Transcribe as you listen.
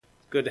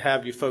Good to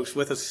have you folks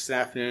with us this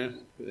afternoon.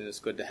 It's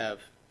good to have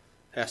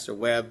Pastor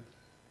Webb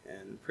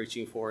and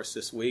preaching for us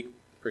this week.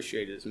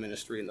 Appreciated his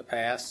ministry in the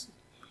past.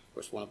 Of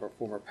course, one of our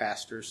former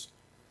pastors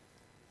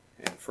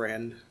and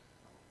friend,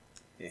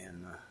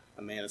 and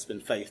a man that's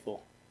been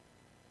faithful.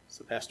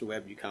 So, Pastor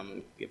Webb, you come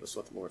and give us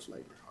what the Lord's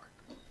laid in your heart.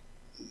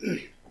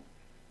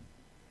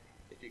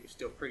 If you can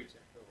still preach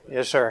that.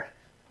 Yes, sir.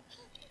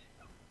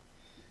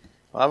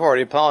 Well, I've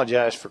already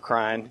apologized for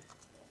crying.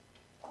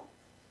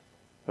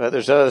 But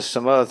there's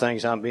some other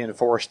things I'm being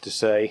forced to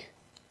say.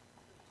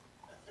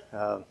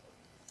 How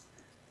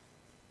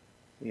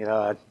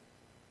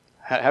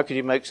could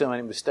you make so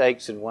many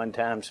mistakes in one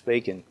time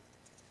speaking?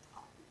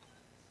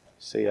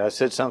 See, I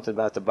said something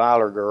about the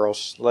Byler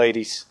girls,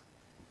 ladies.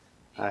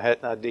 I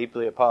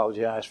deeply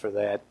apologize for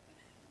that.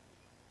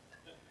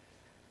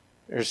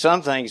 There's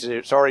some things that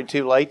it's already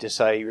too late to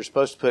say. You were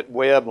supposed to put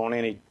Webb on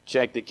any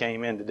check that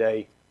came in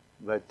today,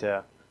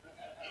 but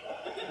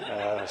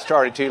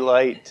started too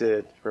late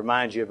to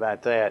remind you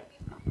about that.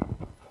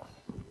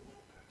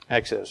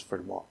 Actually, that was for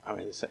tomorrow.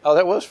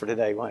 That was for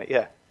today, wasn't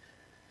it?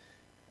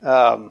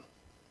 Yeah.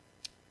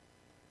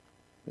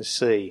 Let's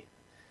see.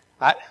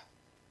 I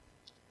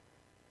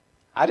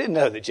didn't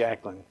know that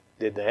Jacqueline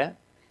did that.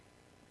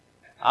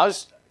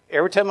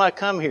 Every time I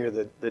come here,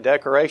 the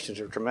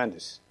decorations are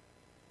tremendous.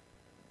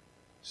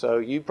 So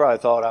you probably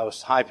thought I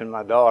was hyping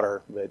my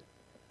daughter, but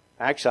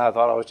actually I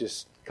thought I was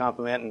just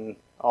complimenting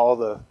all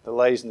the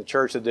ladies in the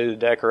church that do the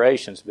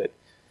decorations.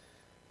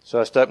 So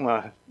I stuck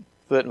my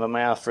foot in my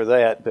mouth for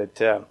that.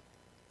 But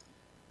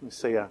let's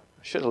see, I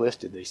should have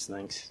listed these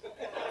things.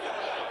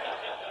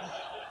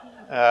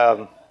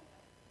 I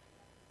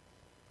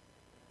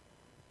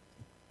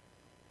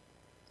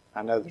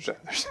know there's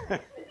others.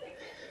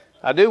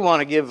 I do want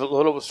to give a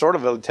little sort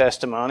of a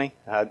testimony.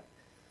 Like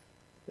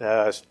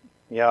I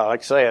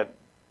say,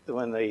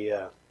 when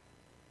the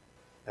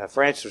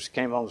Francis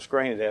came on the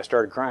screen today, I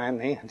started crying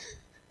then.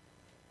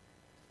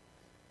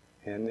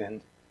 And then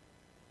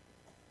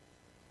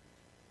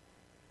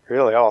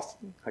really all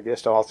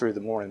through the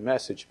morning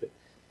message. But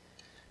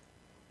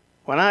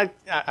when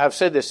I've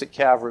said this at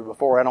Calvary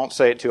before, I don't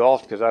say it too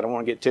often because I don't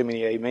want to get too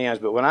many amens,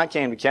 but when I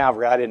came to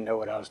Calvary, I didn't know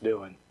what I was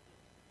doing.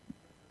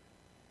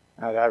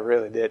 I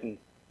really didn't.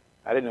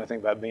 I didn't know anything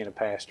about being a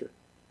pastor.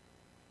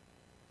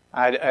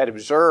 I'd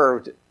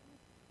observed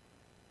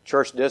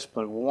church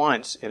discipline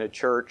once in a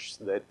church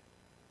that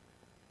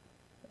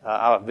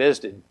I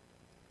visited.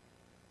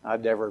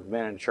 I'd never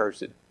been in a church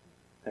that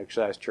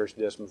exercised church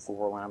discipline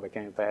before when I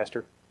became a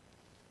pastor.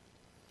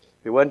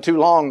 It wasn't too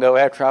long, though,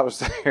 after I was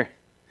there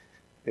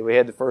that we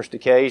had the first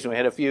occasion. We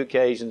had a few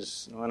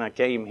occasions when I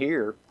came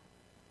here.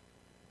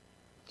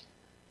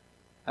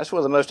 That's one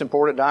of the most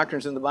important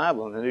doctrines in the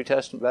Bible, in the New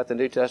Testament, about the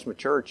New Testament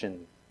church,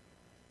 and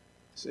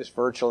it's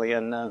virtually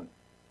unknown.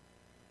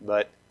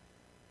 But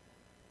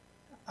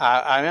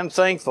I am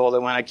thankful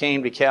that when I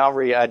came to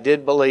Calvary, I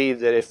did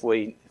believe that if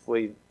we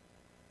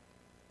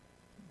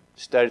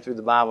studied through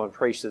the Bible and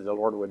preached it, the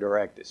Lord would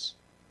direct us.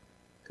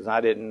 Because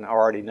I didn't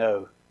already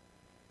know,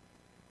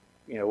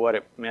 what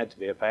it meant to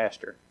be a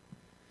pastor.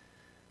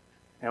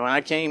 And when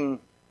I came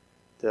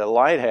to the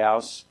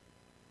Lighthouse,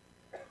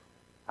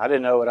 I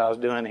didn't know what I was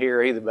doing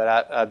here either, but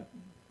I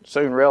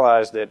soon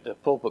realized that the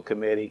pulpit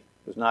committee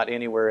was not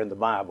anywhere in the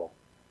Bible.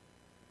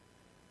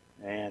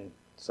 And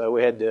so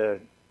we had to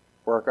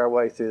work our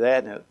way through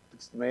that, and it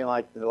looks to me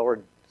like the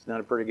Lord has done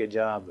a pretty good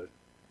job of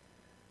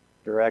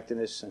directing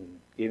us and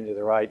giving you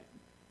the right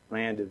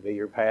man to be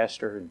your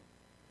pastor,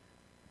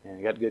 and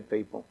you got good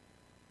people.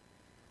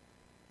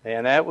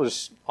 And that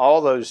was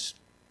all those.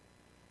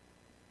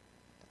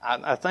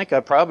 I think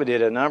I probably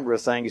did a number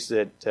of things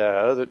that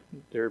there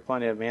were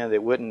plenty of men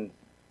that wouldn't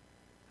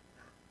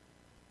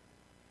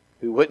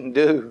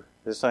do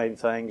the same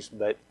things,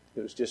 but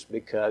it was just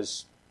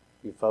because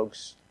you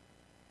folks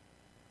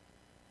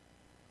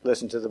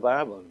listened to the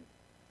Bible.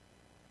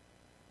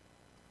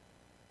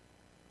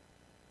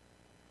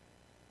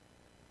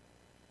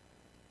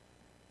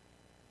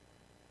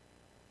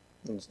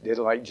 And did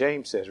like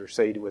James says,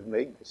 received with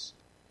meekness.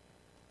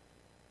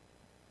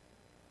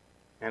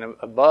 And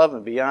above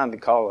and beyond the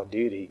call of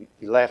duty,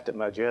 he laughed at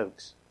my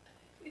jokes.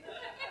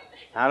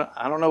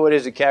 I don't know what it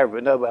is at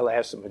Calvary, but nobody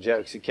laughs at my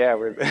jokes at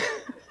Calvary.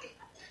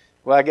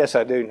 Well, I guess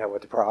I do know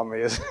what the problem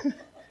is.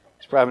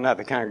 It's probably not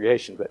the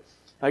congregation, but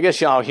I guess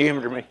y'all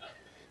humored me.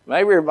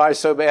 Maybe everybody's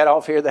so bad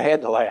off here they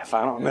had to laugh.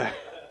 I don't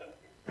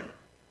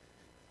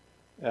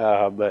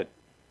know. But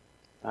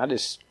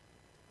it's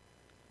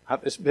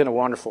been a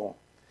wonderful.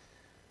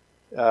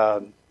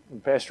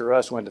 Pastor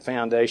Russ went to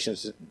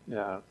Foundations.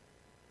 I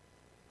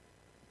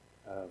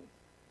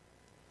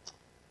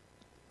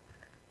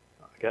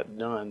got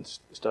done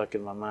stuck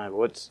in my mind.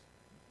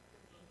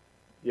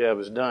 It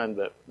was done,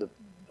 but the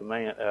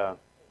man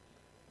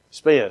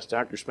Spence,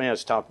 Dr.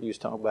 Spence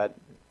used to talk about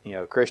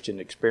Christian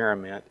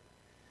experiment,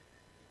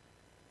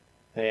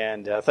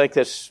 and I think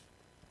that's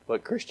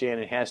what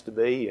Christianity has to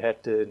be. You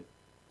have to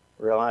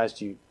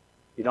realize you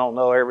don't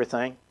know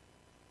everything.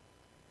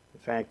 In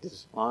fact,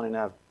 as Lonnie and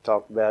I have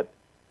talked about,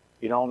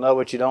 you don't know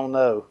what you don't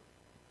know.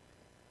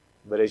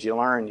 But as you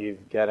learn,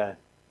 you've got to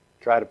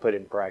try to put it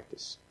in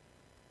practice.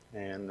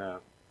 And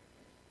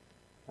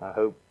I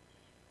hope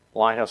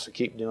Lighthouse will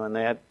keep doing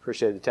that.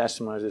 Appreciate the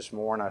testimonies this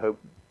morning. I hope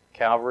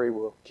Calvary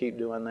will keep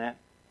doing that.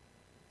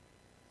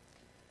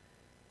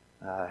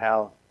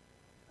 How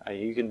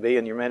you can be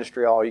in your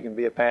ministry you can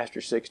be a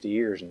pastor 60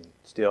 years and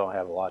still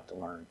have a lot to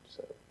learn.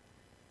 So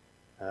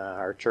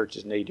our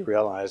churches need to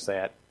realize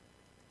that.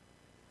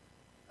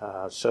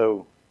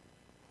 So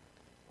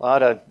a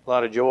lot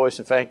of joys.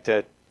 In fact,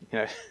 I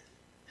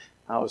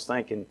was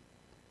thinking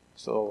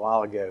just a little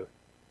while ago.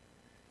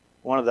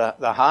 One of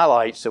the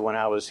highlights of when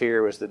I was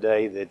here was the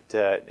day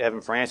that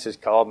Evan Francis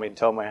called me and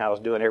told me how I was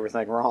doing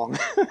everything wrong.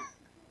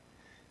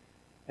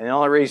 And the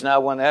only reason I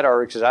won that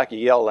argument is I could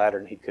yell louder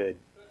than he could.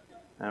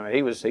 I mean,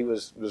 he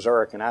was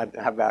berserk, and I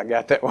about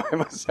got that way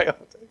myself.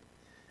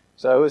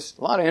 So it was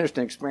a lot of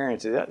interesting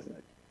experiences.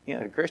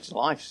 Christian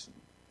life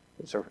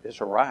it's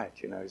a riot,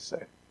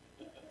 So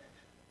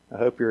I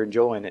hope you're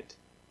enjoying it.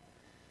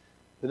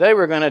 Today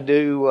we're going to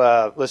do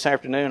this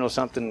afternoon was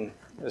something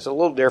that's a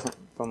little different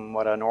from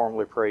what I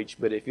normally preach.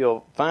 But if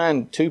you'll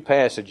find two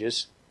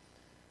passages,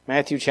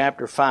 Matthew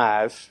chapter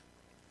 5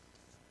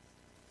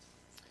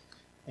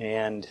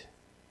 and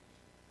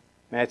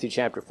Matthew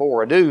chapter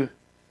 4. I do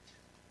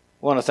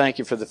want to thank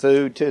you for the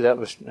food too. That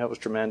was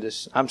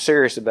tremendous. I'm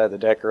serious about the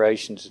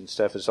decorations and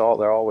stuff.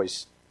 They're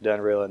always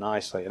done really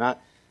nicely, and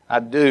I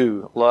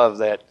do love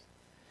that.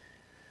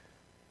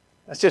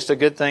 That's just a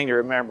good thing to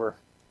remember.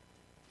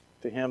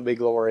 To Him be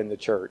glory in the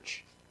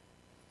church.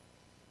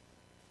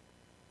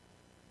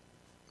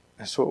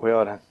 That's what we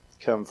ought to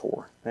come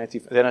for.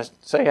 Then I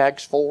say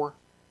Acts 4,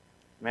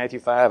 Matthew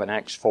 5 and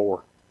Acts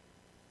 4.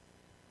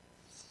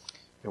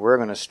 And we're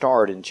going to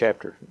start in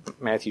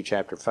Matthew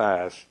chapter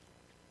 5.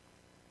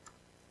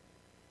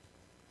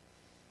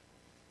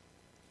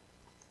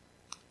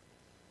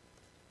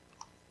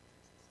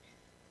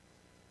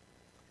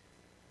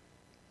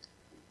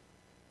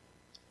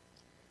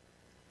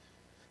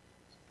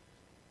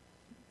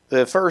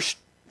 The first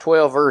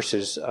 12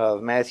 verses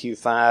of Matthew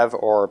 5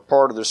 are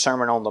part of the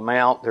Sermon on the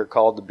Mount. They're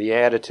called the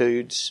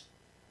Beatitudes.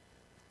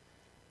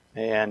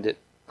 And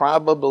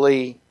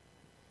probably,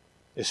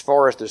 as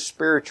far as the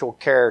spiritual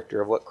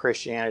character of what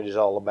Christianity is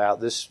all about,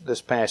 this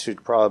passage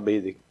would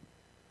probably be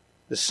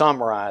to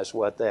summarize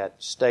what that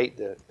state,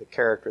 the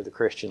character of the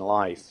Christian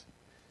life.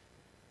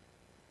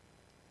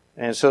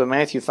 And so in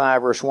Matthew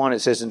 5 verse 1 it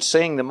says, "And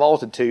seeing the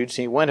multitudes,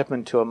 he went up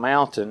into a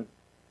mountain,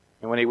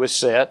 and when he was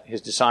set, his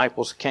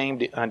disciples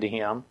came unto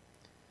him.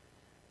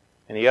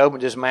 And he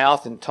opened his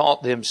mouth and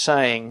taught them,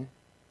 saying,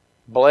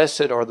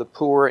 Blessed are the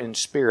poor in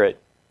spirit,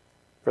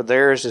 for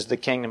theirs is the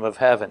kingdom of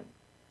heaven.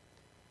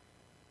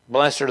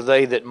 Blessed are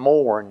they that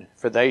mourn,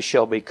 for they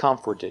shall be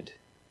comforted.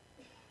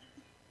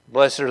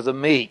 Blessed are the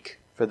meek,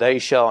 for they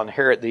shall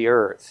inherit the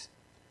earth.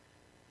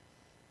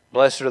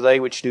 Blessed are they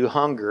which do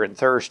hunger and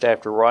thirst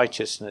after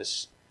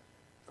righteousness,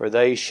 for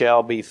they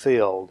shall be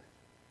filled.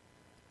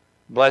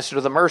 Blessed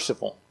are the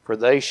merciful, for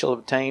they shall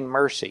obtain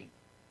mercy.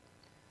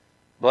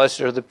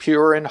 Blessed are the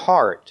pure in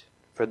heart,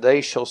 for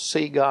they shall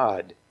see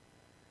God.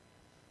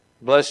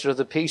 Blessed are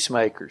the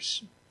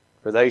peacemakers,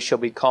 for they shall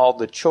be called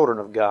the children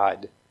of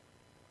God.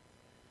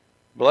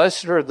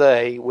 Blessed are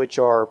they which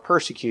are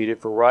persecuted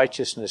for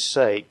righteousness'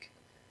 sake,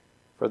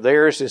 for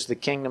theirs is the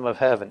kingdom of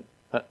heaven.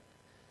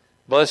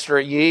 Blessed are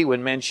ye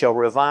when men shall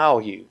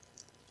revile you,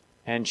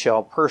 and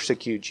shall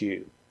persecute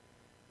you,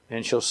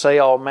 and shall say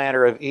all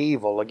manner of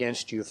evil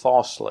against you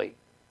falsely,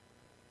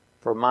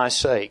 for my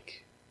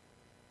sake.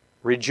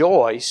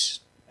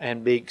 Rejoice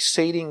and be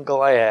exceeding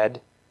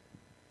glad,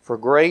 for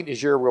great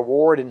is your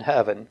reward in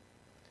heaven.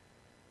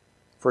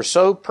 For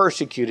so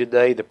persecuted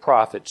they the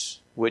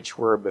prophets which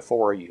were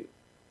before you."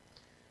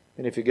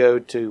 And if you go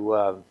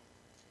to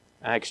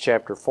Acts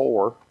chapter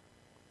 4,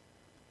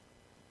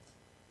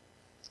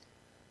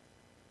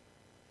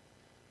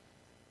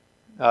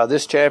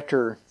 this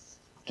chapter,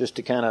 just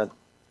to kind of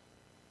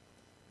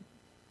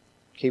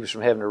keep us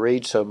from having to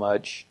read so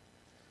much,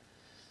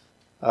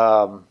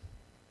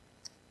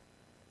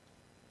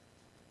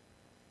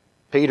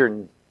 Peter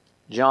and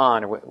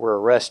John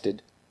were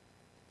arrested,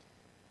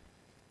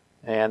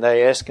 and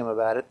they asked him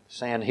about it,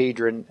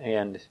 Sanhedrin,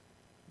 and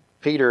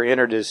Peter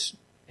entered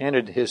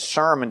his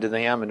sermon to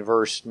them in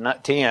verse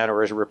 10,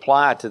 or his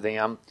reply to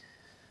them,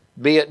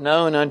 "Be it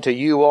known unto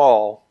you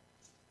all,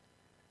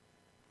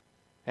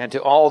 and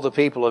to all the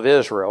people of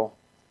Israel,"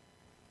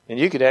 and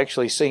you could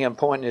actually see him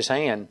pointing his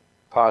hand,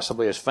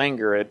 possibly his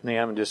finger at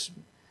them, and just,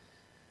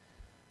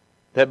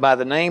 "that by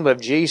the name of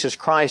Jesus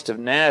Christ of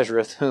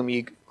Nazareth, whom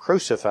ye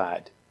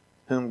crucified,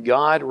 whom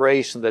God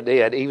raised from the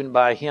dead, even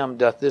by him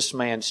doth this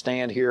man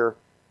stand here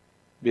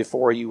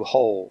before you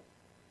whole.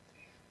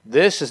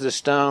 This is the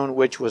stone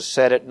which was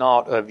set at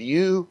naught of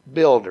you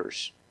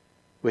builders,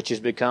 which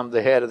is become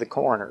the head of the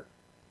corner.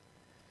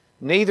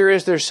 Neither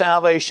is there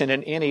salvation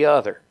in any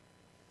other,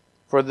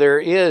 for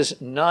there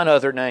is none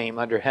other name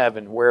under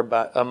heaven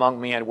among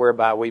men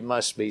whereby we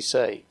must be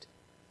saved."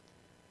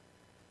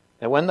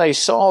 And when they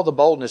saw the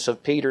boldness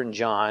of Peter and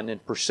John,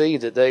 and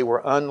perceived that they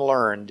were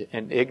unlearned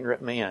and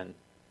ignorant men,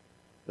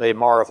 they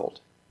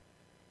marveled.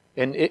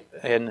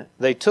 And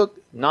they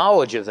took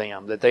knowledge of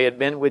them, that they had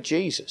been with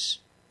Jesus.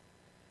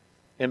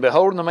 And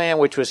beholding the man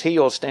which was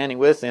healed standing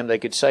with them, they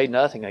could say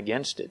nothing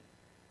against it.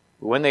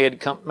 But when they had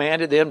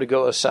commanded them to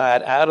go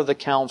aside out of the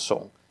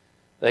council,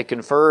 they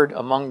conferred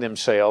among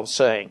themselves,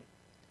 saying,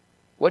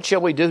 What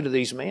shall we do to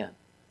these men?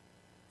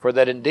 For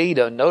that indeed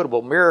a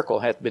notable miracle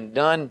hath been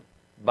done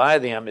by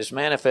them is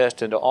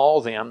manifest unto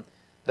all them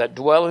that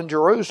dwell in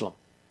Jerusalem,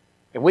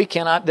 and we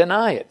cannot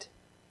deny it.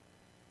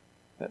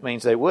 That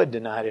means they would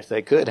deny it if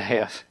they could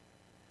have.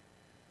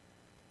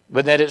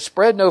 But that it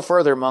spread no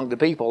further among the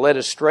people, let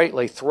us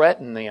straightly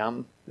threaten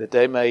them that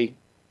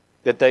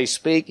they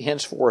speak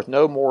henceforth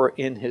no more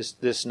in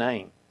this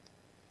name.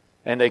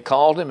 And they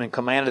called him and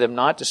commanded them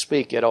not to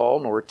speak at all,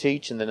 nor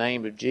teach in the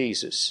name of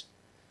Jesus.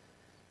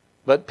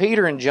 But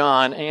Peter and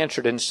John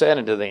answered and said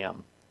unto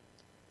them,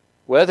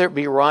 Whether it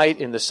be right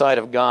in the sight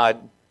of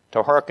God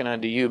to hearken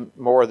unto you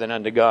more than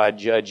unto God,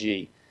 judge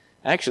ye.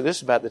 Actually, this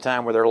is about the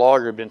time where their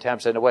lawyer had been time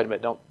saying, no, wait a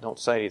minute, don't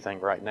say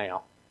anything right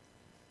now.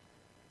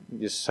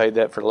 Just say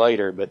that for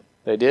later, but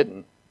they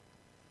didn't.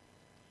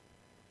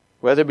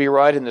 Whether it be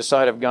right in the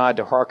sight of God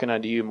to hearken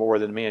unto you more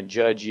than men,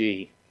 judge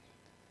ye.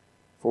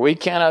 For we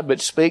cannot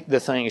but speak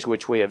the things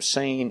which we have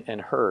seen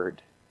and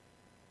heard.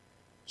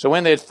 So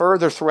when they had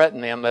further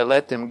threatened them, they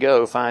let them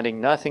go,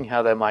 finding nothing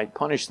how they might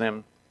punish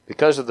them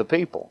because of the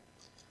people.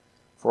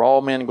 For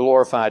all men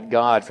glorified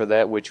God for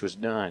that which was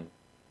done.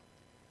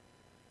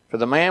 For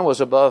the man was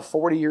above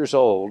 40 years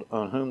old,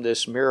 on whom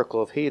this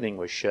miracle of healing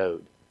was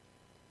showed.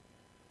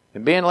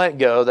 And being let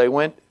go, they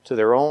went to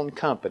their own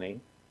company,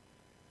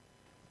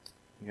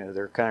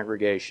 their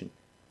congregation,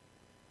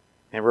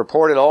 and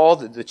reported all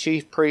that the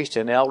chief priests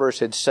and elders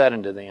had said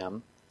unto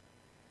them.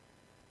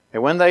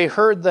 And when they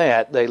heard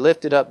that, they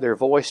lifted up their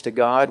voice to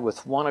God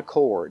with one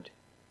accord,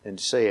 and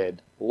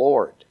said,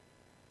 Lord,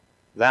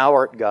 Thou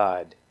art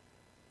God,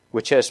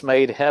 which hast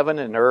made heaven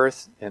and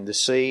earth and the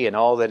sea and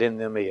all that in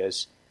them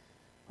is.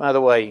 By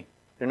the way,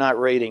 they're not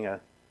reading a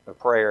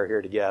prayer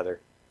here together.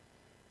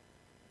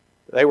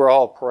 They were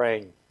all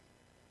praying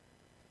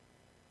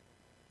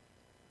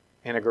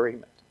in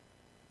agreement.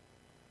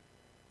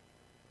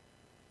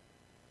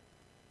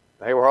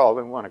 They were all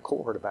in one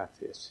accord about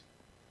this.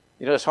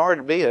 It's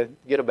hard to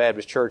get a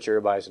Baptist church,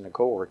 everybody's in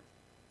accord.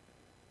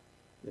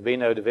 There'd be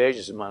no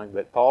divisions among them.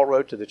 But Paul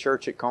wrote to the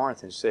church at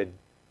Corinth and said,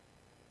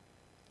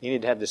 you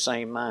need to have the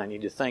same mind. You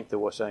need to think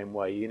the same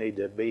way. You need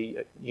to be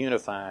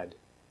unified.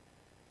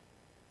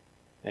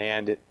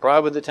 And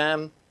probably the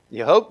time,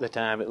 you hope the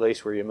time at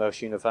least where you're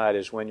most unified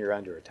is when you're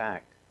under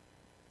attack.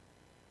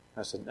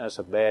 That's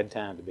a bad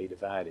time to be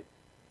divided.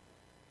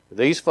 But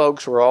these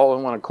folks were all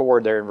in one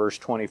accord there in verse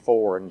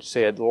 24 and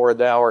said, Lord,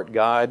 Thou art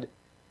God,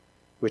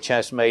 which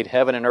hast made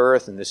heaven and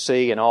earth and the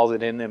sea and all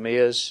that in them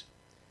is,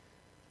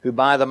 who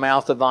by the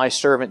mouth of Thy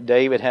servant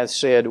David hath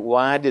said,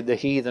 Why did the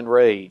heathen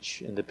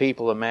rage, and the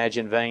people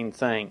imagine vain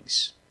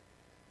things?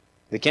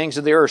 The kings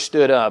of the earth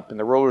stood up, and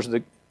the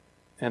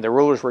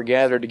rulers were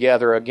gathered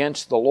together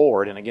against the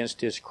Lord and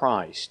against His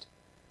Christ.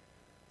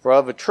 For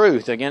of a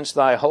truth against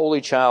Thy holy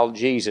child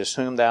Jesus,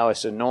 whom Thou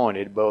hast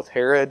anointed, both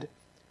Herod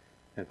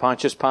and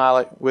Pontius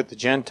Pilate with the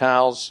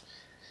Gentiles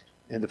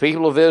and the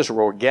people of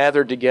Israel were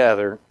gathered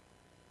together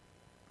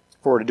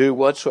for to do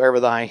whatsoever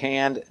Thy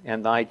hand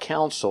and Thy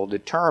counsel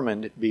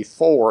determined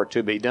before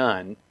to be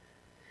done.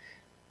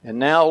 And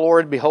now,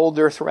 Lord, behold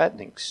their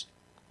threatenings,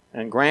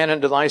 and grant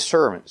unto Thy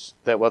servants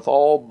that with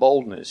all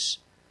boldness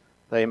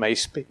they may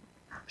speak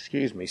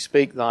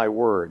Thy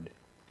word,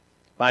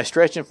 by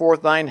stretching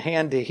forth Thine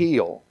hand to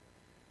heal,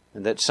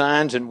 and that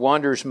signs and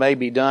wonders may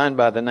be done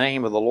by the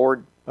name of the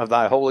Lord, of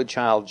Thy holy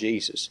child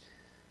Jesus.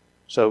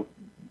 So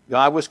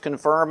God was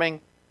confirming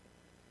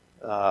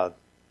the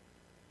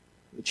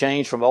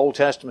change from Old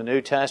Testament,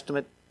 New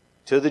Testament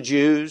to the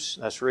Jews.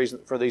 That's the reason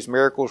for these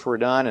miracles were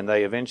done, and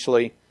they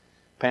eventually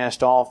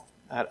passed off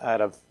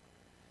out of,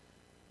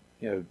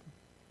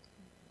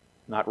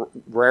 not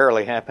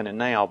rarely happening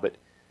now, but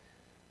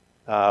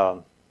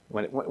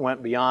when it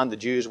went beyond the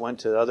Jews, went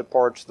to other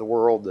parts of the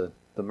world,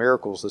 the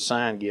miracles, the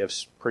sign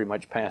gifts pretty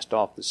much passed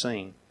off the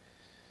scene.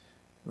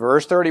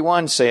 Verse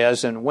 31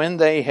 says, And when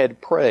they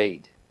had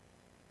prayed,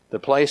 the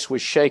place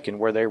was shaken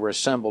where they were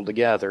assembled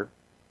together,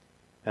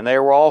 and they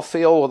were all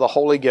filled with the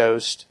Holy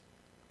Ghost,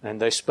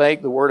 and they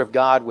spake the word of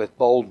God with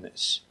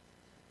boldness.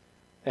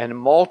 And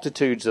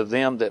multitudes of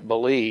them that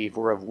believed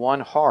were of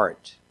one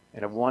heart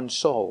and of one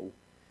soul.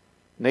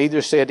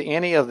 Neither said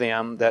any of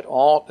them that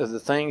aught of the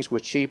things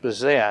which he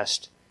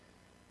possessed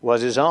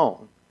was his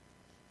own,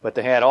 but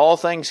they had all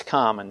things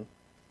common,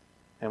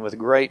 and with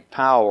great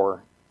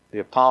power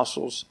gave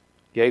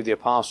the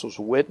apostles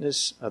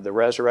witness of the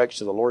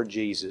resurrection of the Lord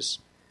Jesus,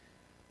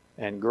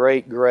 and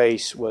great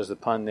grace was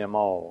upon them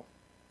all.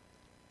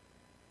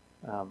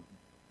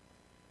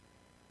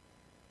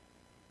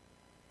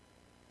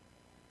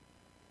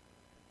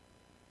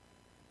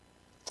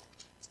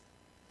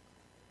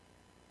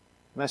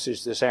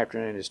 Message this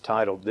afternoon is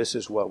titled, This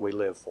is What We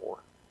Live For.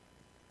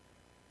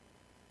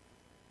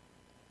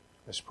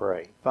 Let's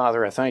pray.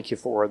 Father, I thank You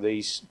for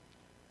these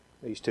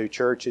these two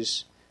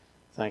churches.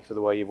 Thank you for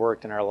the way you've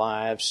worked in our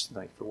lives.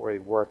 Thank you for the way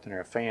you've worked in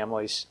our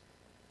families.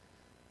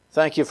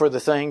 Thank you for the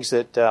things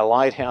that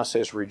Lighthouse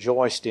has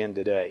rejoiced in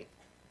today.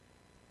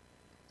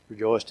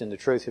 Rejoiced in the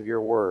truth of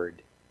your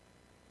word.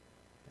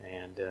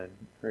 And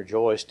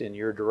rejoiced in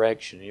your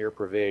direction and your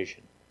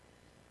provision.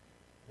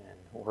 And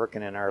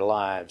working in our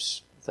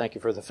lives. Thank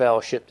you for the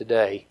fellowship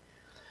today.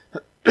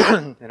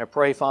 And I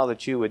pray, Father,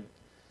 that you would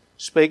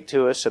speak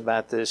to us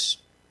about this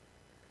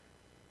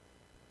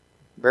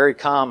very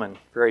common,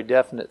 very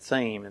definite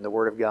theme in the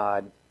Word of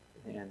God,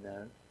 and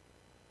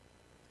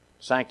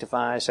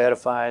sanctify us,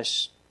 edify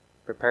us,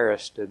 prepare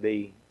us to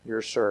be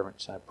your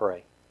servants, I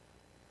pray.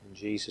 In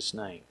Jesus'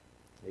 name,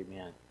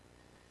 amen.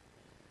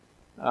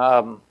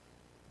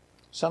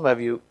 Some of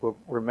you will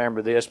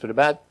remember this, but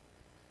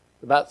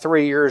about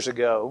 3 years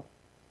ago,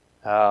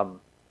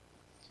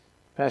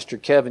 Pastor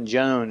Kevin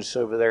Jones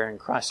over there in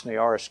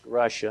Krasnoyarsk,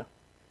 Russia,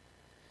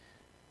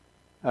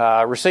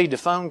 received a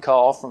phone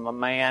call from a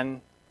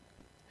man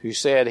who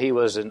said he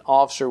was an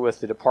officer with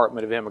the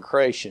Department of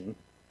Immigration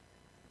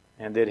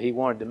and that he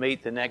wanted to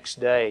meet the next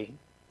day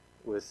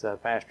with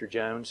Pastor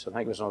Jones. I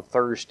think it was on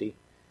Thursday.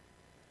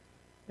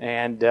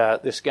 And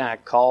this guy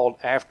called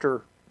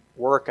after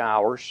work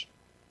hours.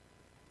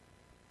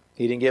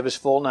 He didn't give his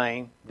full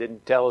name,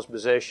 didn't tell his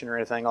position or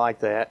anything like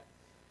that.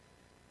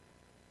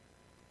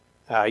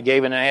 He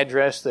gave an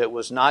address that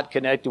was not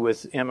connected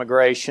with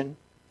immigration,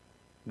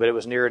 but it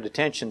was near a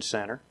detention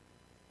center.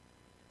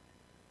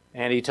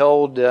 And he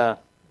told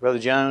Brother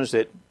Jones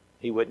that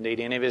he wouldn't need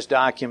any of his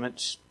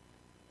documents,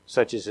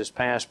 such as his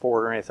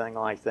passport or anything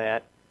like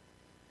that.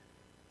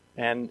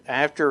 And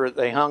after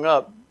they hung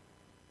up,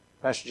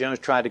 Pastor Jones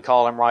tried to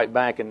call him right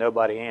back and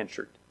nobody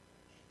answered.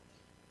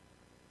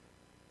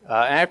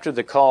 After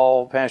the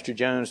call, Pastor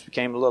Jones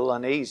became a little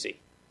uneasy.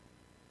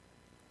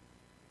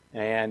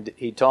 And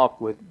he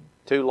talked with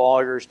two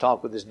lawyers,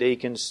 talked with his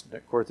deacons.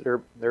 Of course,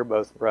 they're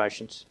both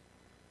Russians.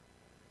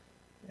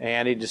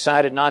 And he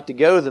decided not to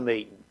go to the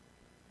meeting.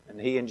 And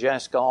he and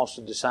Jessica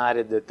also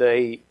decided that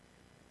they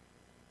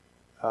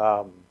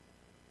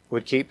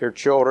would keep their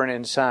children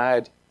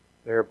inside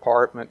their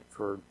apartment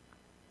for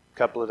a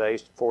couple of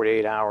days,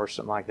 48 hours,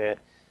 something like that.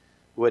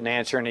 Wouldn't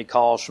answer any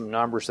calls from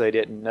numbers they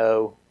didn't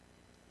know,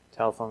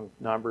 telephone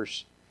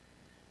numbers.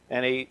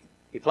 And he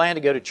planned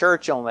to go to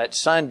church on that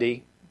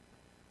Sunday,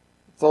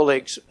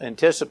 fully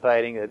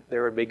anticipating that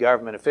there would be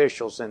government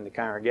officials in the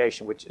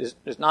congregation, which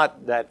is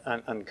not that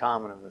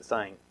uncommon of a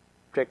thing,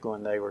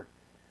 particularly when they were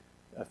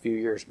a few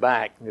years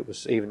back. It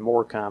was even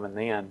more common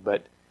then.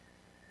 But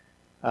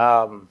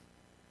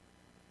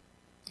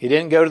he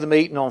didn't go to the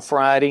meeting on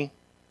Friday,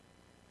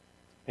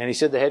 and he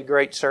said they had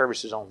great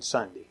services on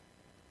Sunday.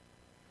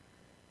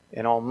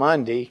 And on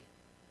Monday,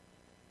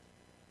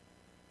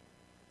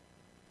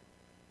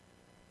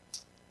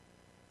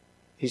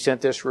 he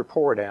sent this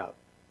report out.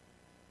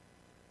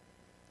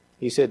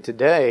 He said,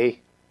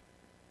 today,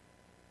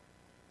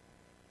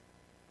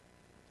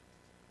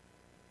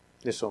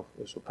 this will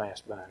pass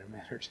by in a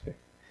minute or two.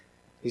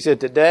 He said,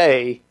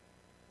 today,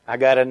 I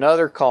got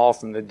another call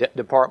from the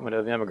Department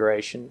of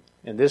Immigration,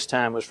 and this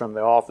time was from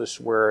the office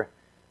where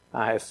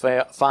I have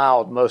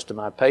filed most of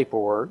my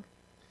paperwork,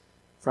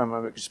 from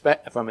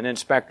an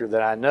inspector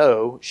that I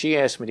know. She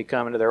asked me to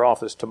come into their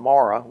office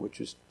tomorrow, which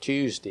was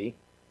Tuesday,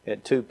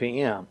 at 2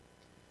 p.m.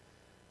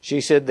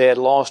 She said they had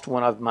lost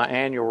one of my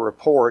annual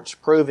reports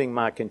proving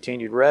my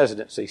continued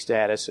residency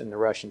status in the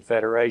Russian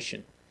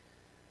Federation.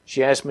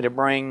 She asked me to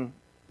bring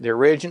the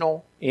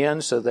original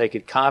in so they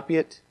could copy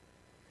it.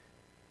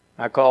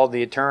 I called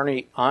the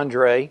attorney,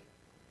 Andre,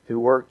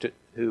 who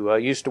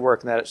used to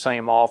work in that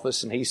same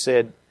office, and he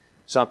said,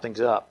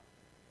 something's up.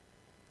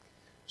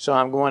 So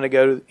I'm going to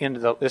go into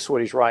this is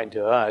what he's writing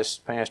to us,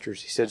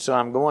 pastors. He said, so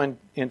I'm going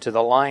into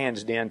the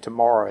lion's den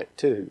tomorrow at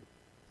 2.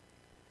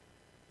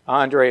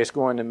 Andre is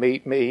going to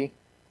meet me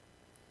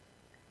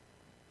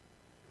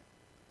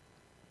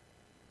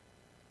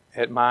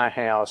at my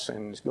house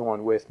and is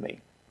going with me.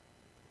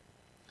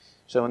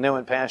 So and then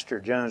when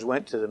Pastor Jones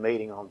went to the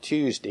meeting on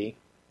Tuesday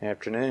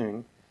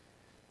afternoon,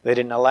 they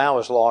didn't allow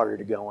his lawyer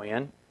to go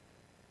in.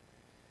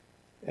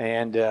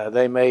 And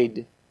they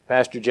made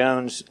Pastor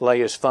Jones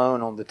lay his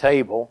phone on the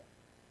table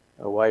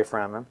away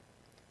from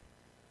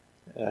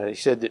him. He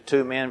said that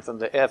 2 men from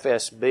the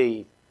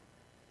FSB,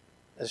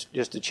 that's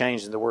just a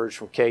change in the words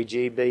from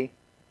KGB. He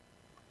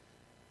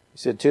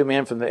said 2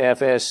 men from the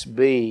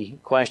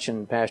FSB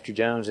questioned Pastor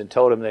Jones and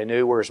told him they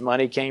knew where his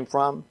money came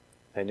from,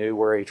 they knew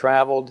where he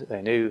traveled,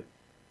 they knew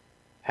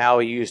how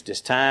he used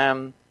his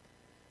time,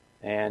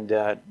 and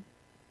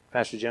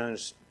Pastor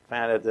Jones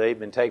found out that they'd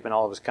been taping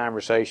all of his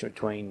conversation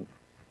between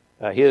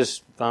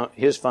his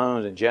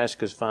phones and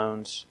Jessica's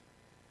phones.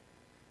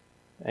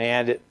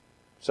 And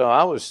so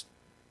I was,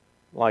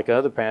 like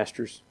other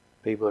pastors,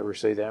 people that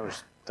received that,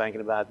 was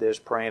thinking about this,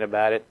 praying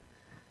about it.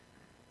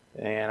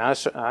 And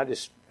I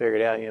just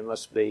figured out it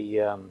must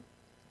be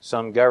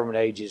some government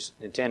agents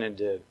intending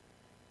to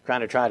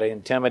try to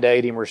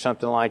intimidate him or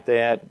something like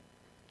that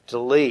to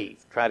leave,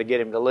 try to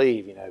get him to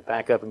leave,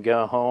 pack up and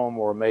go home,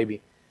 or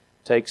maybe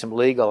take some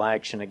legal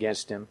action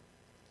against him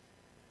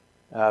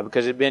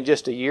because it had been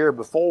just a year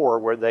before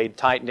where they'd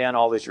tightened down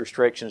all these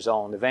restrictions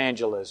on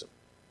evangelism.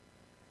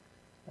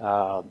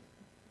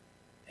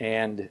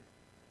 And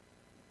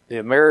the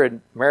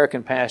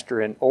American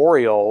pastor in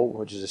Oriole,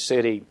 which is a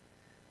city,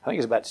 I think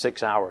it's about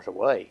 6 hours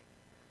away,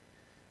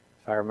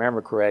 if I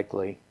remember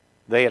correctly,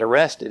 they had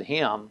arrested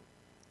him.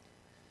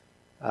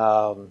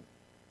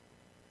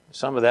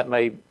 Some of that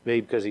may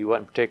be because he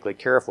wasn't particularly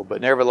careful,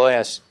 but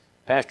nevertheless,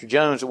 Pastor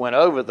Jones went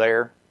over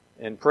there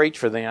and preached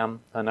for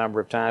them a number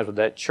of times with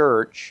that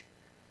church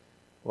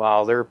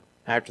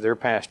after their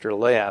pastor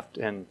left.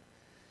 And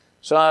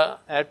so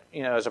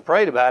as I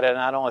prayed about it, I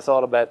not only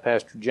thought about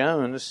Pastor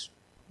Jones,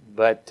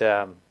 but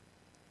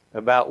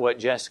about what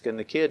Jessica and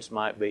the kids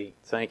might be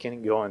thinking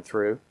and going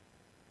through.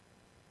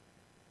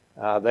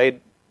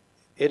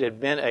 It had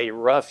been a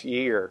rough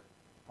year.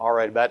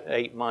 Already about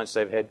 8 months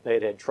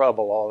they'd had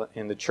trouble all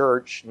in the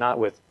church, not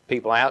with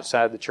people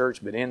outside the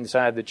church, but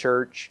inside the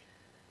church.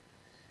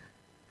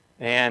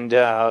 And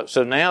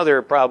so now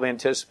they're probably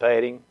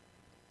anticipating,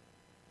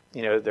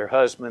 their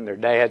husband, their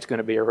dad's going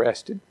to be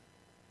arrested.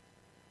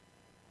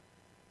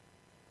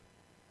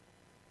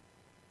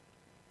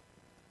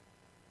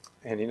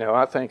 And,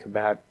 I think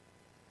about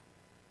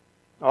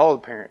all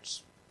the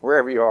parents,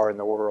 wherever you are in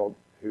the world,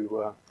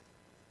 who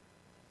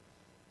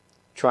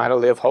try to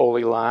live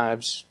holy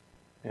lives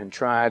and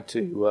try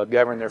to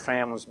govern their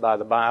families by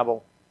the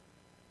Bible,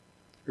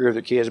 rear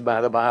their kids by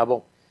the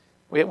Bible.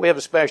 We have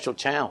a special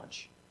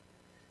challenge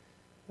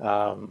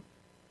for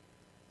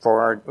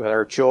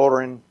our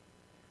children.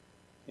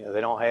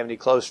 They don't have any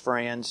close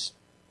friends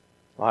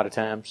a lot of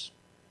times.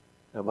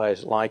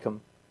 Nobody's like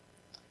them.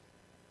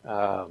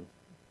 A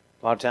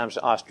lot of times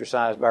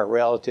ostracized by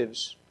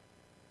relatives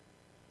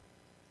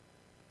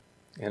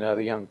and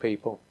other young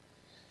people.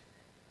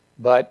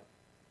 But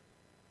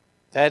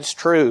that's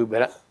true,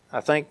 but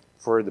I think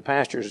for the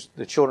pastors,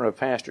 the children of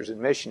pastors and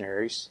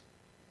missionaries,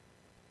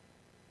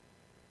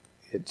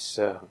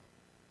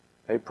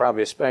 they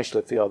probably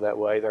especially feel that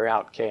way. They're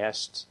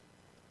outcasts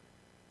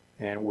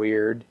and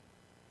weird.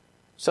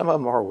 Some of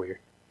them are weird,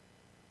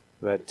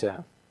 but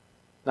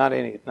not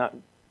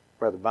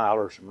Brother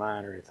Byler's or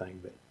mine or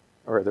anything,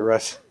 or the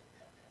rest.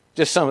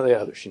 Just some of the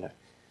others,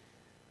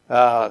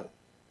 and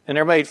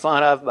they're made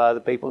fun of by the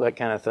people, that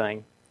kind of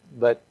thing.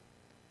 But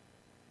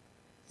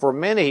for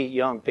many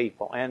young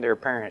people and their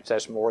parents,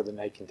 that's more than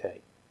they can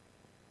take.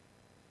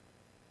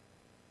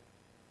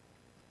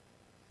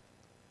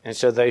 And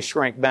so they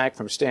shrink back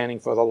from standing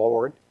for the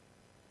Lord.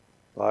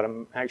 A lot of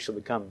them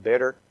actually become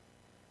bitter.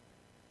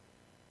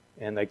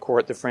 And they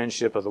court the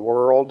friendship of the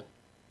world.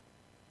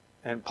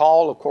 And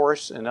Paul, of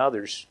course, and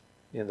others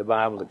in the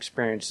Bible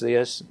experience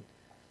this.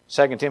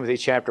 2 Timothy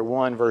chapter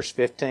 1, verse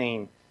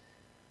 15,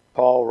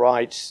 Paul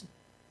writes,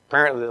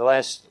 apparently the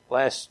last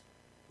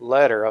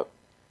letter,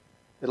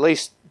 at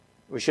least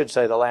we should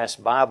say the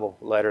last Bible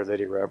letter that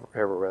he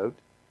ever wrote.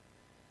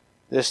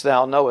 This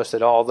thou knowest,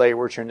 that all they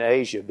which are in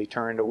Asia be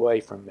turned away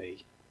from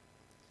me,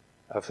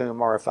 of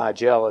whom are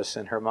Phygellus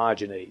and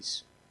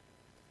Hermogenes.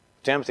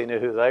 Timothy knew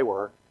who they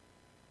were.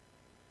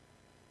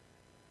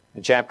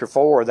 In chapter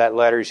 4 of that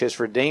letter, he says,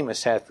 for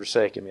Demas hath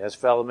forsaken me. That's a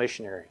fellow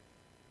missionary.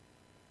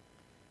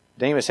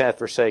 Demas hath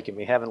forsaken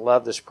me, having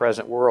loved this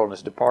present world, and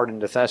is departed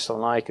into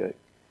Thessalonica,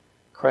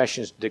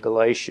 Crescens to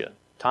Galatia,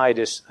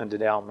 Titus unto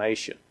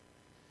Dalmatia.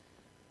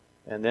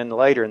 And then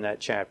later in that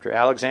chapter,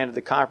 Alexander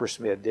the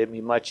coppersmith did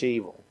me much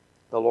evil.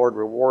 The Lord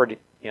rewarded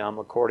him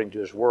according to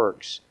his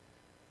works.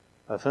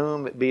 Of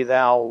whom be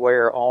thou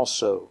aware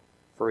also,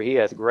 for he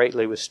hath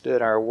greatly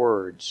withstood our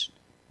words.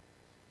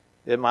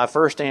 In my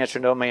first answer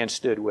no man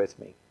stood with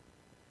me,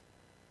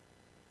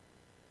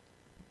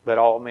 but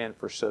all men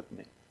forsook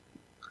me.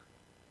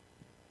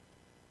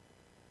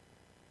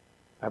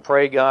 I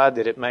pray, God,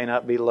 that it may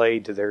not be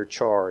laid to their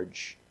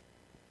charge.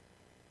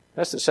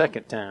 That's the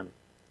second time.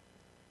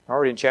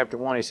 Already in chapter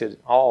 1 he said,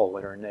 all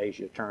that are in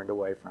Asia turned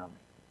away from me.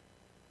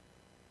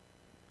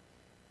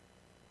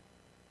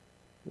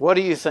 What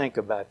do you think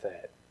about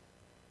that?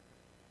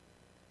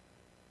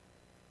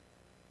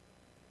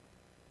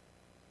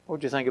 What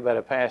would you think about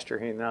a pastor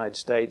here in the United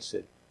States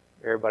that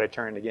everybody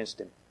turned against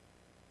him?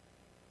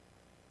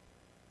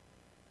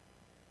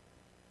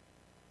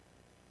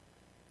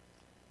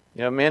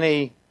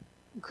 Many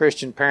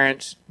Christian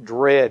parents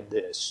dread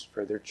this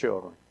for their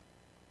children.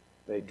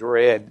 They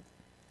dread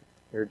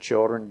their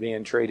children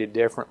being treated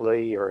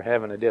differently or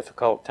having a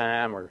difficult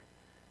time, or,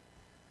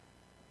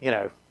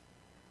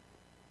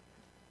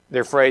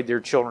 they're afraid their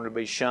children will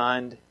be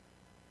shunned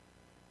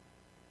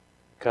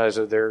because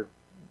of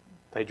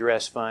they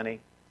dress funny.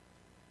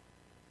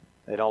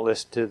 They don't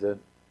listen to the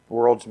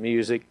world's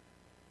music,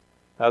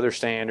 other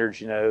standards,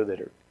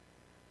 that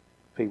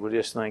people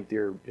just think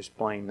they're just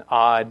plain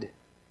odd,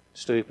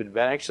 stupid.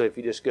 But actually, if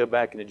you just go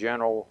back into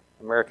general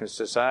American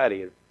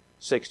society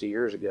 60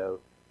 years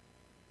ago,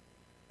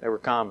 they were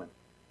common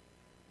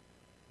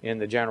in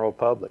the general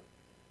public.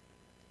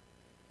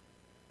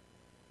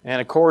 And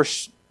of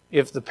course,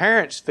 if the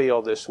parents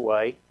feel this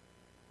way,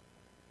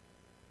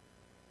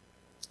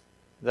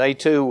 they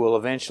too will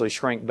eventually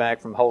shrink back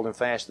from holding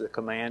fast to the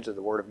commands of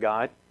the Word of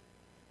God.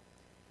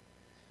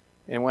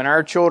 And when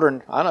our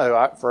children, I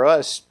know for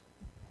us,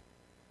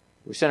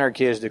 we sent our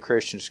kids to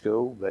Christian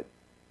school, but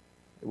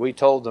we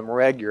told them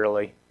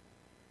regularly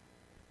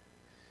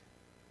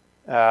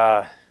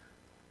that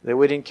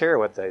we didn't care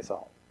what they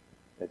thought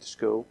at the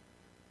school.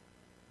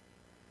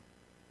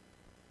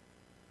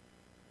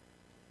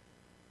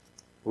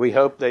 We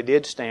hoped they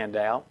did stand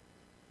out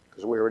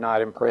because we were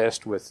not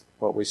impressed with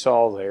what we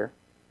saw there.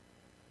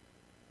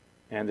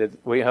 And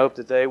that we hoped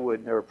that they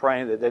were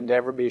praying that they'd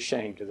never be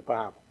ashamed of the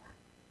Bible.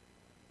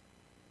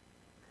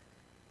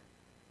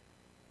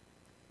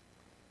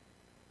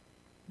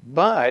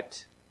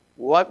 But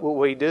what will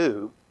we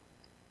do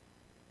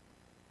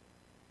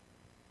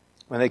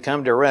when they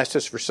come to arrest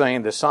us for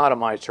saying the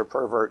Sodomites are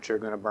perverts who are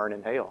going to burn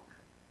in hell?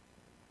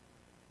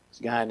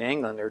 This guy in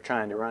England, they're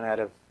trying to run out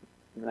of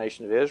the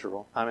nation of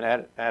Israel.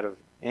 out of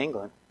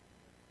England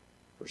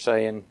for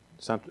saying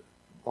something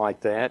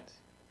like that.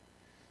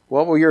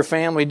 What will your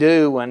family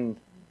do when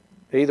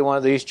either one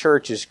of these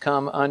churches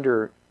come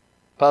under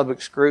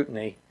public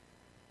scrutiny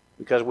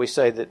because we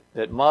say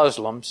that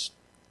Muslims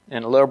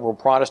and liberal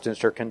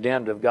Protestants are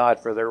condemned of God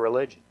for their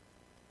religion?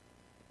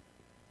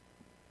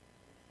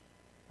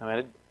 I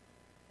mean,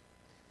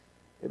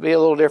 it'd be a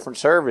little different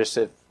service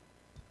if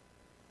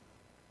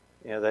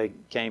they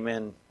came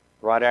in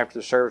right after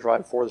the service, right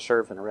before the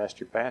service, and arrest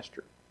your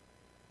pastor.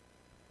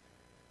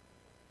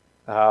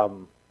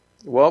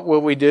 What will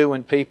we do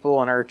when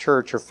people in our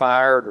church are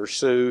fired or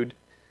sued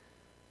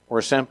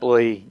or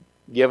simply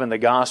given the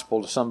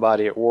gospel to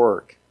somebody at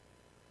work?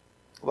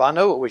 Well, I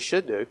know what we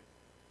should do. It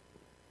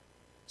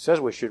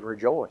says we should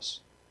rejoice.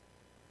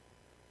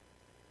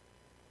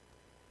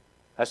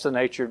 That's the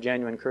nature of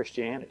genuine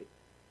Christianity.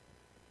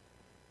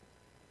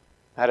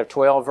 Out of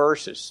 12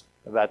 verses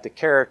about the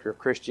character of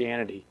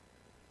Christianity,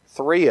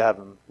 3 of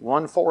them,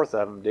 1/4 of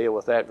them, deal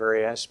with that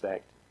very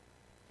aspect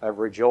of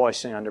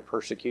rejoicing under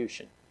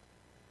persecution.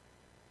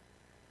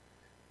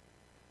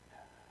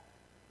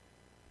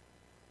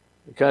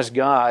 Because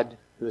God,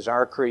 who is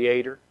our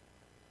Creator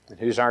and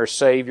who's our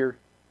Savior,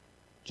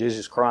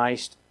 Jesus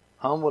Christ,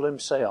 humbled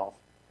Himself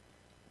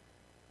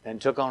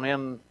and took on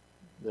Him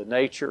the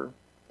nature,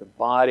 the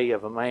body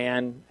of a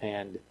man,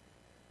 and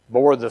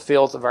bore the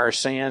filth of our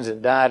sins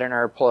and died in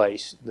our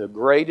place, the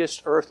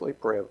greatest earthly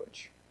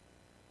privilege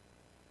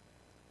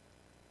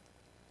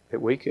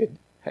that we could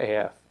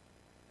have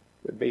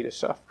would be to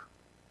suffer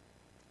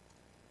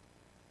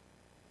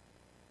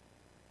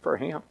for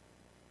Him.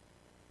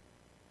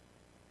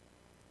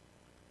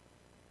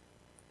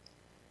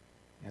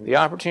 And the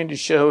opportunity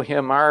to show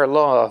Him our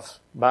love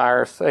by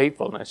our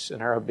faithfulness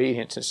and our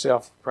obedience and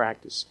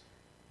self-practice,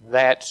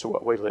 that's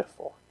what we live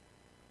for.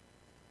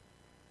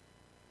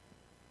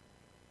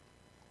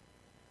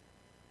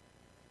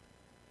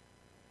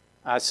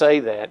 I say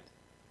that,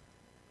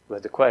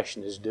 but the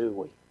question is, do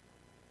we?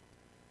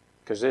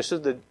 Because this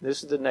is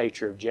the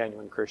nature of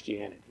genuine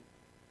Christianity.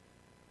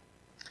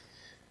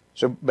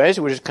 So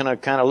basically, we're just going to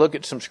kind of look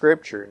at some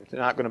scripture. There's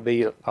not going to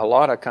be a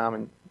lot of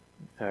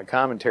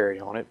commentary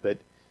on it, but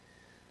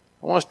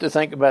I want us to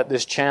think about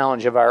this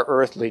challenge of our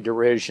earthly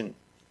derision.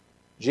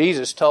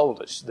 Jesus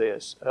told us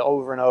this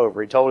over and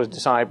over. He told His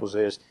disciples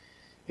this.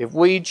 If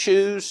we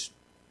choose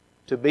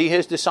to be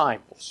His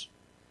disciples,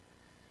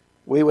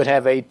 we would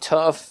have a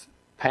tough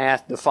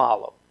path to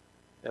follow.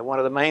 And one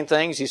of the main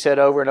things He said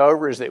over and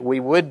over is that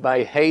we would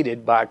be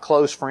hated by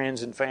close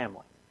friends and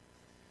family.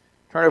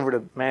 Turn over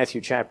to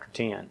Matthew chapter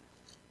 10.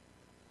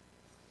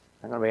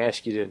 I'm going to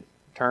ask you to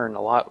turn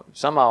a lot.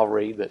 Some I'll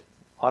read, but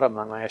a lot of them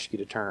I'm going to ask you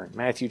to turn.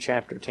 Matthew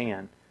chapter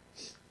 10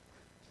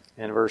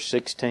 and verse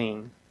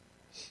 16.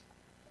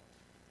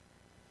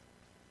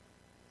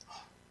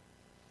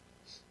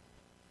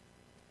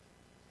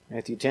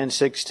 Matthew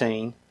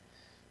 10:16.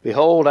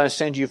 Behold, I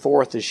send you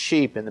forth as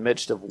sheep in the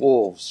midst of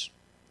wolves.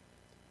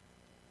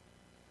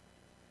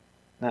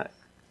 Now,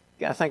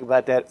 you got to think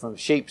about that from a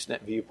sheep's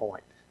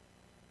viewpoint.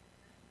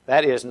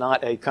 That is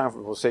not a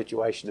comfortable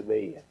situation to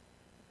be in.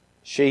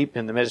 Sheep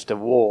in the midst of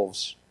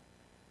wolves.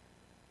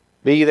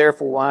 Be ye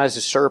therefore wise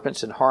as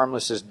serpents and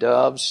harmless as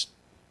doves.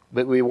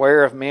 But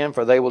beware of men,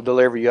 for they will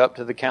deliver you up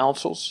to the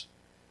councils.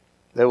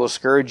 They will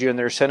scourge you in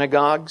their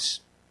synagogues.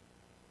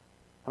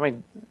 I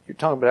mean, you're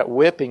talking about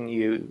whipping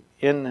you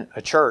in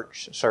a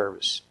church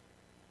service.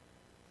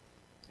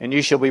 And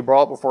you shall be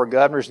brought before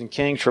governors and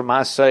kings for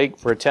my sake,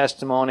 for a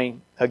testimony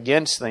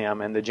against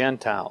them and the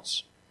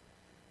Gentiles.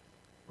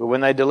 But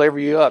when they deliver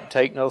you up,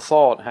 take no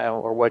thought how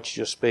or what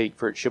you shall speak,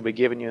 for it shall be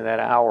given you in that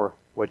hour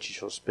what you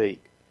shall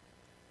speak.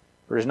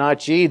 For it is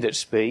not ye that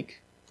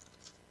speak,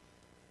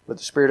 but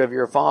the Spirit of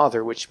your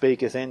Father which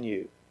speaketh in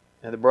you.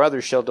 And the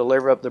brother shall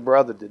deliver up the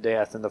brother to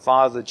death, and the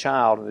father the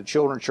child, and the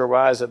children shall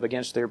rise up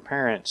against their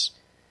parents,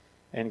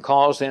 and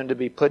cause them to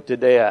be put to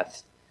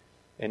death.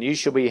 And you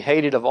shall be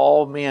hated of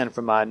all men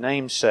for my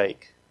name's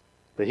sake.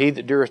 But he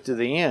that dureth to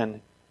the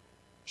end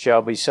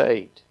shall be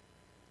saved.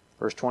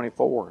 Verse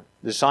 24.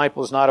 The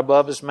disciple is not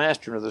above his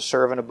master, nor the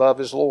servant above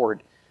his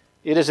Lord.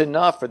 It is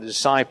enough for the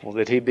disciple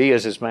that he be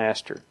as his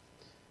master.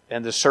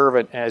 and the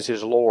servant as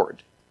his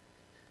Lord.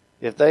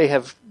 If they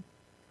have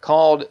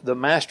called the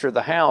master of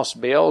the house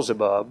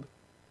Beelzebub,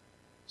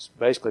 this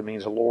basically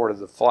means the Lord of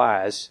the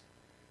flies,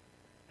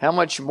 how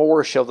much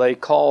more shall they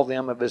call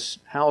them of his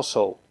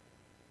household?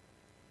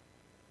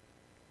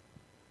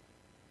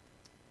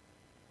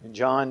 In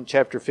John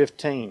chapter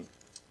 15,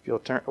 if you'll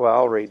turn, well,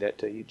 I'll read that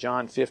to you.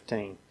 John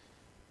 15,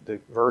 the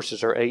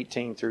verses are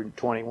 18 through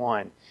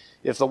 21.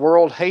 If the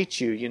world hates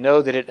you, you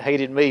know that it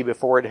hated me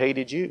before it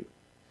hated you.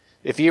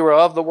 If you were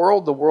of the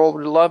world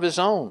would love his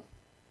own.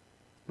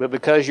 But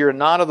because you are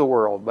not of the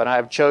world, but I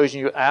have chosen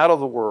you out of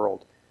the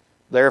world,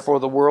 therefore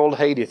the world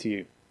hateth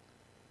you.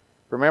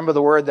 Remember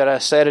the word that I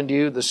said unto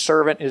you, the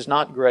servant is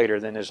not greater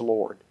than his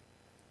Lord.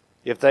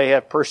 If they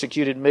have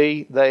persecuted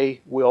me,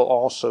 they will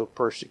also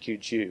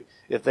persecute you.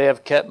 If they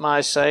have kept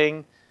my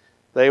saying,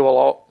 they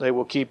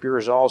will keep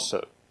yours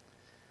also.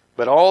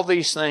 But all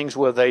these things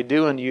will they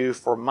do unto you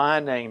for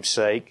my name's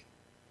sake,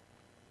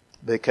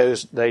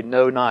 because they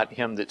know not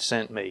him that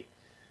sent me.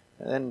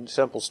 And then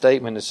simple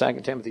statement in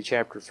 2 Timothy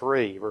chapter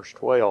 3, verse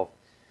 12.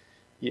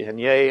 And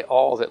yea,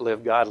 all that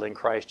live godly in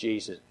Christ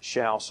Jesus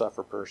shall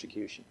suffer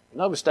persecution.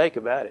 No mistake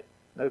about it.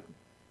 No.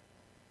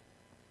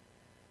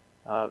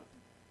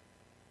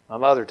 My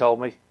mother told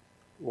me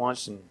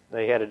once, and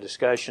they had a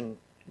discussion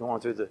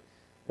going through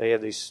they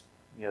had these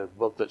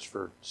booklets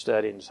for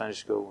studying in Sunday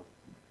school.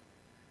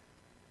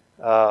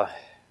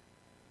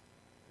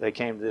 They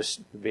came to this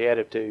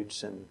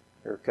Beatitudes, and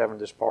they were covering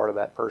this part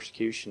about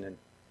persecution. And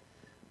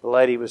the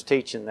lady was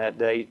teaching that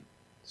day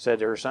said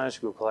to her Sunday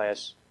school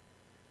class,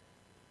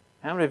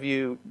 how many of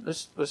you,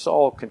 let's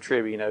all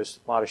contribute, there's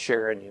a lot of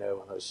sharing, and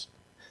those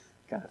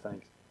kind of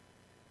things.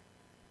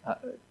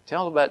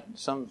 Tell them about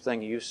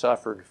something you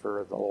suffered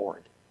for the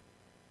Lord.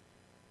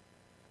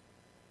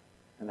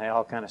 And they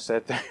all kind of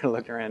sat there and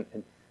looked around,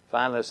 and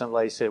finally some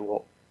lady said,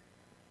 well,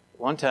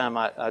 one time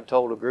I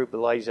told a group of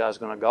ladies I was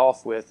going to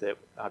golf with that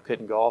I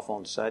couldn't golf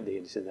on Sunday,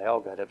 and said they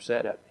all got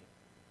upset at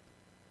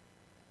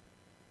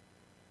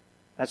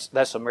me.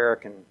 That's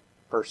American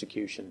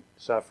persecution,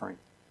 suffering.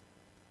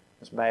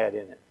 It's bad,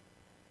 isn't it?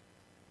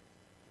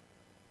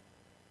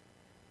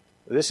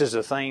 This is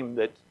a theme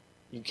that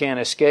you can't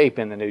escape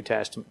in the New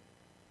Testament.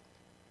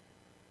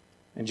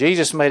 And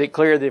Jesus made it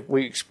clear that if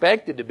we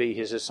expected to be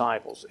his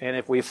disciples, and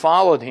if we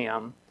followed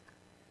him,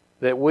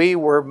 that we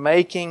were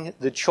making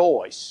the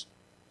choice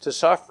to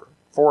suffer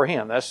for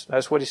him.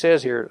 That's what he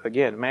says here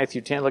again.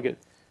 Matthew 10, look at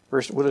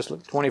verse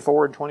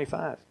 24 and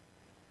 25.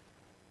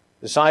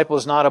 The disciple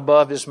is not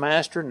above his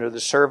master, nor the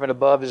servant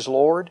above his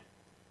Lord.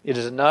 It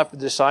is enough for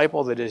the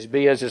disciple that he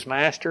be as his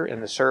master,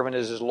 and the servant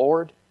as his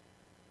Lord.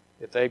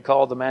 If they had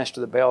called the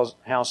master of the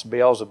house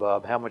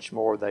Beelzebub, how much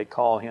more would they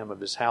call him of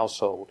his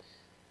household?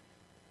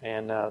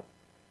 And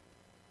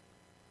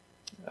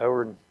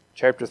over in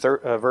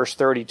verse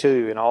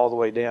 32 and all the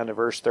way down to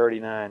verse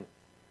 39. Of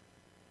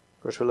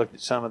course, we looked at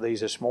some of these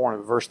this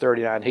morning. Verse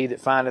 39, he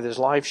that findeth his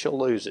life shall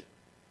lose it.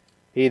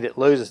 He that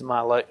loseth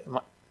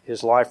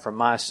his life for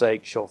my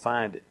sake shall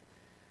find it.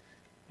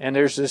 And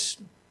there's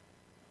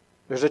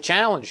a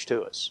challenge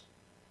to us.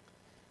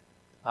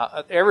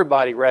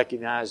 Everybody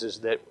recognizes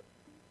that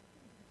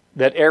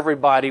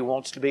everybody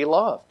wants to be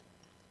loved.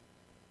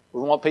 We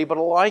want people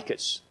to like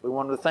us. We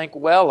want them to think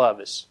well of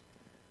us.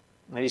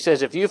 And he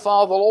says, if you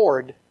follow the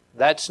Lord,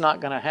 that's not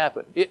going to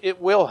happen.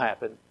 It will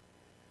happen,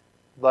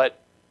 but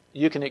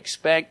you can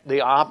expect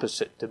the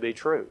opposite to be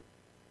true.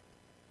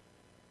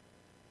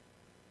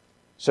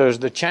 So there's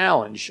the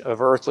challenge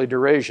of earthly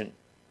derision.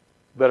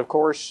 But of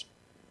course,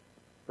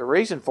 the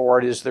reason for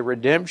it is the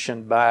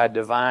redemption by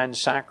divine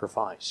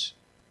sacrifice.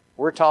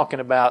 We're talking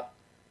about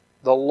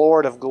the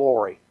Lord of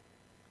glory.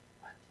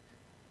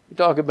 We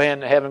talk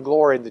about having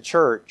glory in the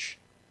church,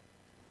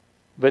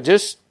 but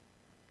just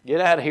get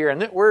out of here.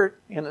 And we're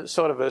in a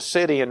sort of a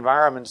city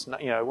environment.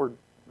 We're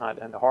not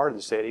in the heart of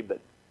the city, but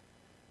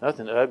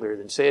nothing uglier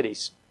than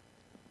cities.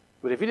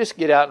 But if you just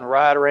get out and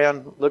ride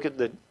around, look at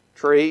the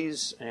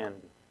trees and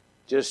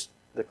just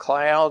the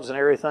clouds and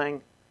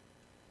everything.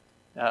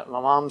 My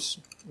mom's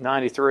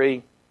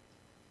 93.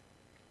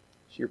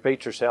 She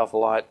repeats herself a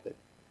lot, but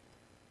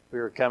we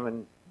were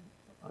coming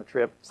on a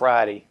trip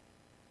Friday.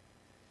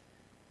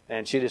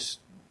 And she just,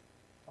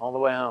 on the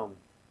way home,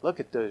 look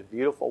at those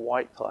beautiful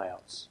white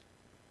clouds.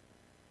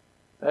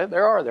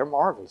 They're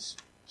marvelous.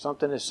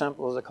 Something as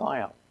simple as a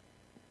cloud.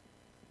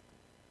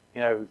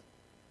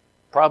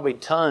 Probably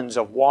tons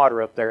of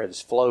water up there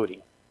that's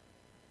floating.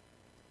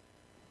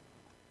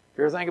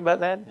 You ever think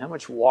about that? How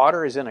much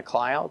water is in a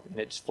cloud and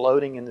it's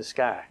floating in the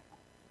sky?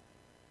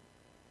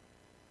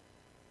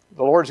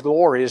 The Lord's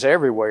glory is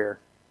everywhere.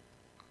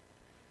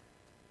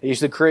 He's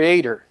the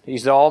Creator.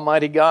 He's the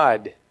Almighty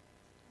God.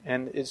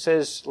 And it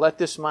says, let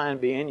this mind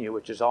be in you,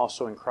 which is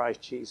also in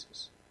Christ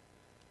Jesus.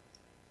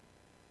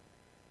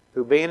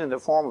 Who being in the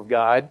form of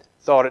God,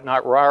 thought it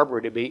not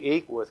robbery to be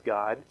equal with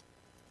God,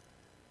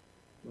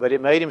 but it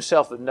made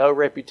himself of no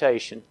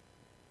reputation,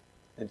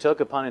 and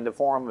took upon him the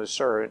form of a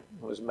servant,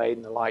 and was made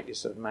in the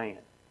likeness of man.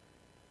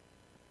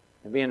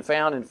 And being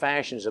found in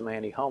fashion as a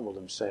man, he humbled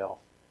himself,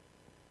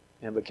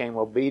 and became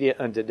obedient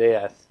unto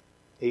death,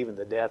 even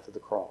the death of the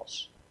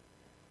cross.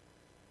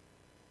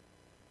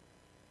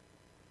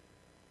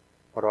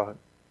 What a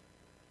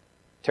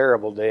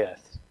terrible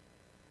death.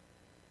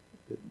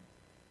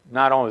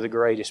 Not only the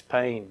greatest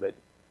pain, but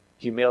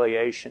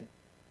humiliation,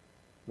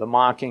 the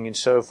mocking, and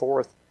so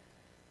forth.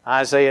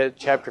 Isaiah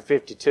chapter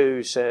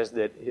 52 says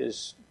that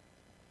his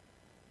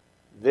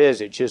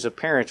visage, his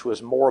appearance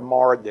was more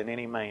marred than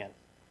any man.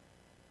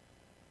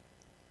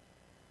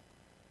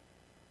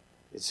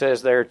 It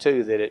says there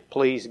too that it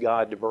pleased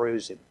God to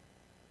bruise him.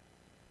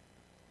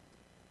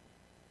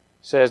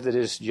 It says that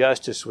his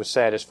justice was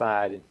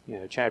satisfied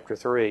in chapter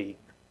 3.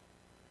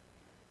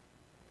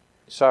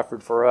 He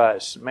suffered for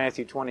us.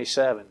 Matthew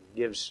 27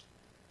 gives,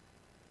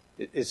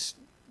 it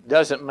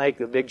doesn't make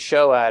a big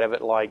show out of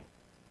it like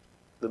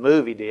the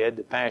movie did,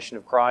 The Passion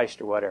of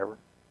Christ or whatever.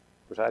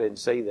 Of course, I didn't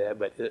see that,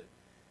 but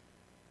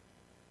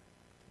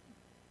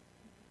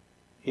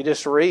you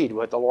just read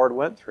what the Lord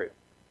went through.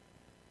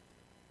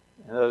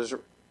 And those,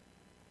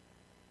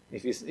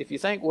 if you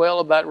think well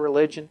about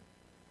religion,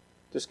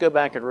 just go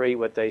back and read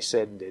what they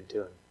said and did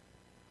to him.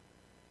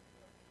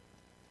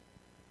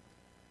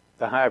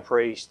 The high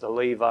priest, the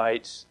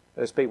Levites,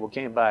 those people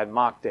came by and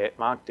mocked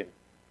him.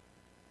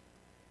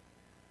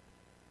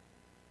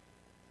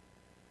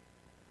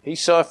 He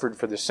suffered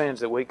for the sins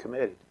that we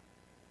committed.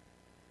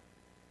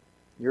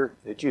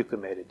 That you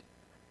committed.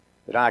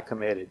 That I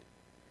committed.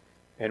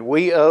 And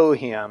we owe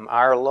him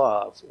our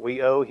love.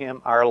 We owe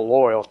him our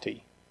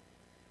loyalty.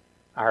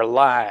 Our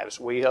lives.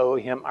 We owe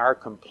him our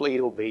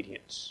complete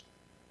obedience.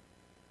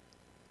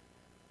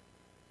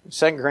 In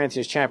 2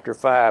 Corinthians chapter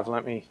 5,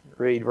 let me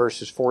read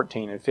verses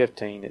 14 and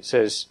 15. It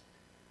says,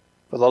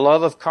 "For the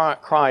love of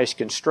Christ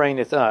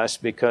constraineth us,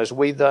 because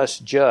we thus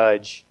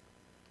judge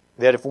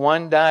that if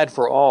one died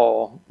for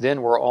all,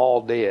 then we're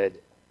all dead.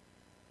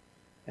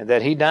 And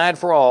that he died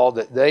for all,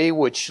 that they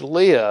which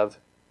live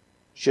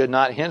should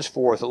not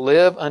henceforth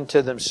live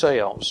unto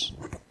themselves,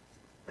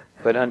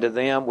 but unto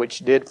him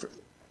which died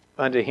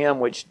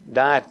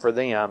for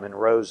them and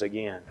rose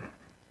again."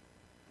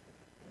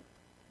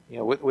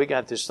 We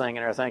got this thing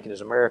in our thinking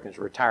as Americans,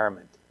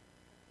 retirement.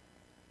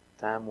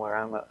 Time where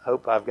I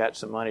hope I've got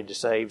some money to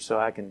save so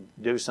I can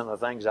do some of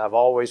the things I've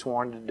always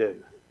wanted to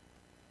do.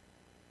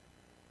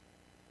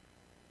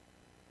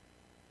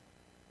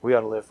 We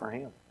ought to live for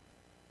him.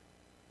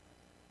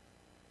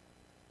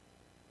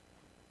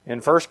 In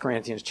 1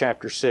 Corinthians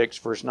chapter 6,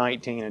 verse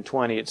 19 and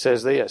 20, it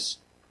says this,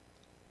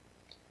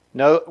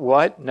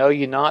 Know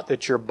ye not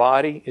that your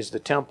body is the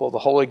temple of the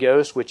Holy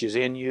Ghost which is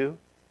in you,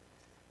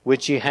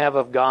 which ye have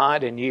of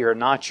God, and ye are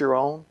not your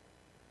own?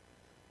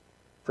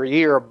 For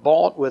ye are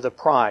bought with a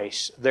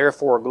price.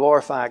 Therefore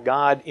glorify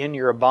God in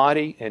your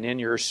body and in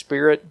your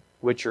spirit,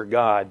 which are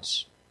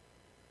God's.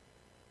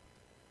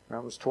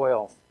 Romans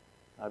 12.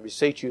 I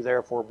beseech you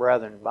therefore,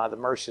 brethren, by the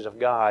mercies of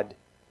God,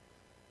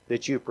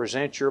 that you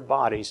present your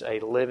bodies a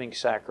living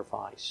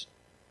sacrifice,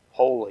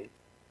 holy,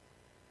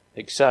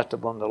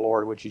 acceptable unto the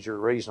Lord, which is your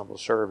reasonable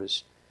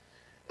service.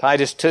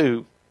 Titus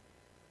 2,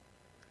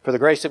 "For the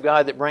grace of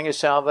God that bringeth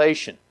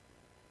salvation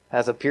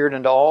hath appeared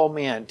unto all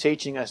men,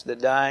 teaching us that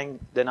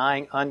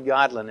denying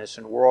ungodliness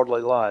and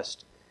worldly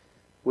lust,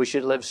 we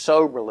should live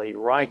soberly,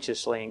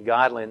 righteously, and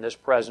godly in this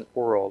present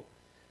world,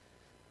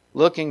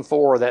 looking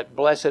for that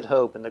blessed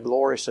hope and the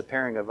glorious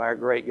appearing of our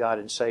great God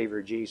and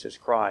Savior Jesus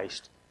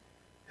Christ,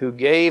 who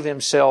gave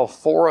himself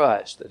for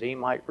us that he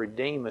might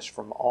redeem us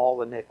from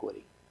all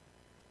iniquity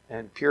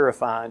and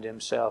purify unto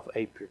himself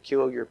a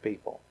peculiar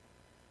people,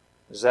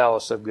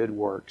 zealous of good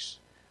works."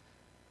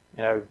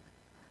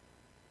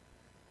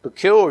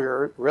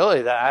 Peculiar,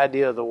 really the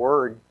idea of the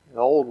word, the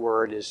old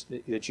word, is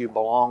that you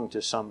belong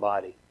to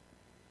somebody.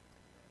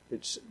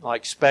 It's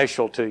like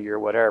special to you or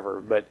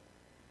whatever, but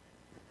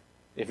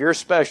if you're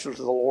special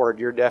to the Lord,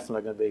 you're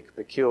definitely going to be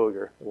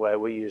peculiar, the way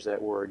we use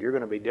that word. You're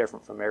going to be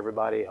different from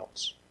everybody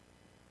else.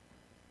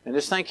 And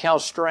just think how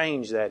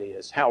strange that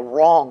is, how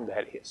wrong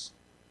that is.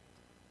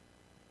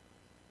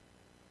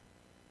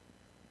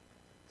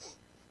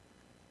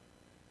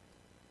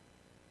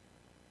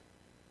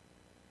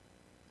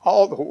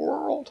 All the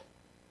world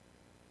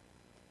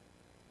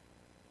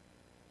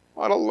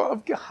ought to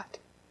love God.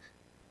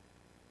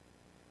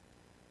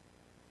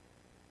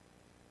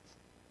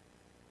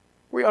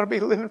 We ought to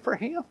be living for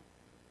him.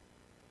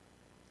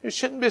 It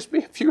shouldn't just be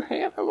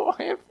a little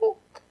handful.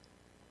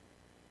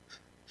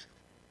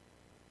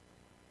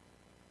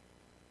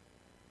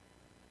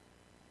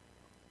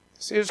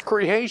 It's his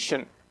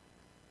creation.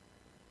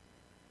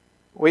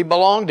 We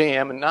belong to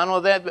him, and not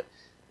only that, but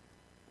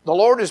the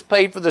Lord has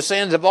paid for the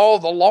sins of all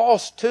the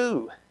lost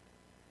too.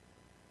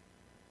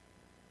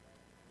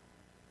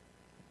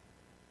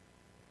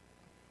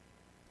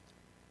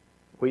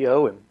 We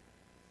owe him.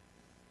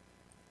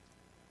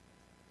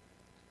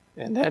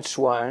 And that's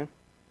why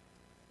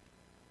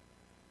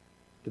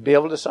to be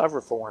able to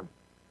suffer for him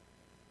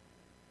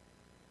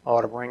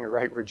ought to bring a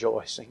great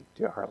rejoicing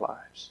to our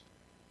lives.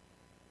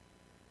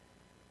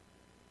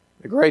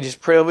 The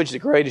greatest privilege, the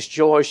greatest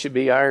joy should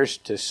be ours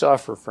to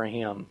suffer for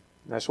him.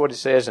 That's what it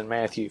says in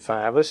Matthew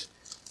 5. Let's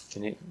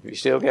If you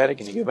still got it,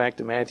 can you go back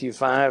to Matthew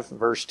 5,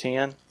 verse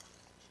 10?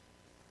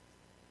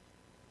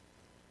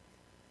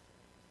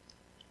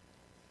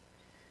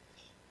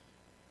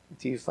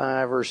 Matthew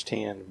 5, verse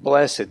 10.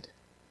 Blessed,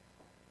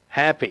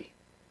 happy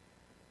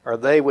are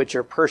they which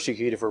are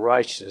persecuted for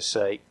righteousness'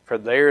 sake, for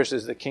theirs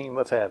is the kingdom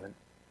of heaven.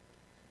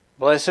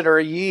 Blessed are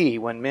ye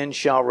when men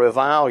shall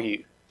revile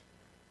you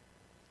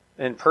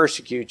and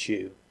persecute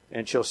you,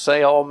 and shall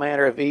say all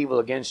manner of evil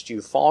against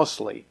you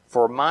falsely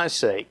for my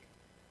sake.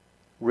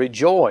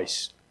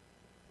 Rejoice.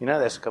 You know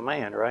that's a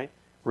command, right?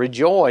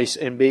 Rejoice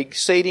and be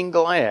exceeding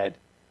glad,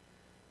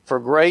 for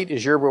great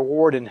is your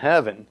reward in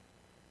heaven.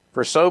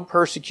 For so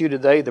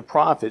persecuted they the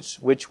prophets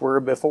which were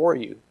before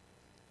you.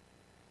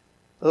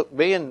 Look,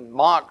 being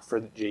mocked for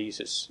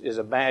Jesus is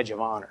a badge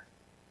of honor.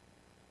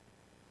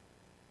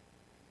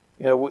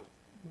 You know,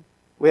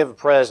 we have a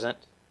president,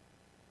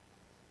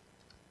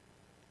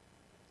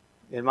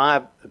 in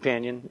my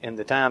opinion, in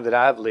the time that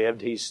I've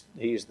lived, he's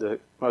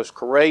the most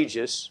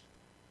courageous.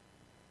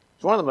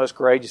 He's one of the most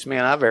courageous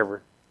men I've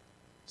ever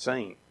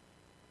seen.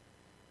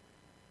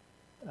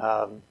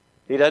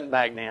 He doesn't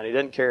back down. He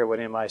doesn't care what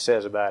anybody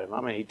says about him.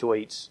 I mean, he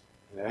tweets,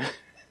 you know,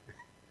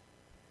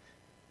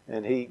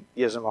 and he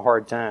gives them a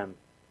hard time.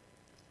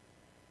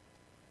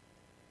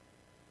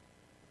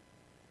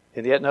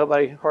 And yet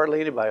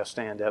hardly anybody will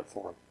stand up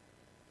for him.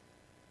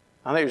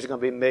 I think there's going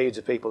to be millions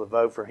of people that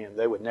vote for him.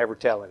 They would never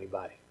tell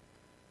anybody.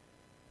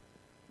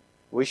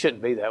 We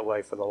shouldn't be that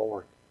way for the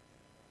Lord.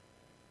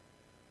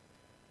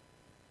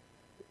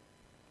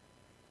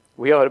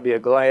 We ought to be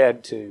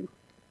glad to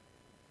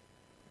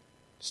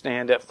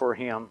stand up for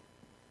him.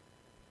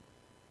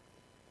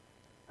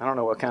 I don't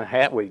know what kind of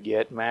hat we'd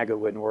get. MAGA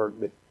wouldn't work,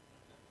 but,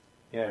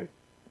 you know.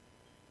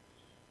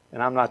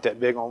 And I'm not that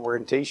big on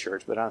wearing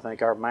T-shirts, but I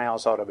think our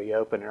mouths ought to be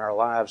open and our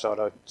lives ought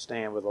to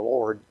stand with the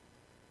Lord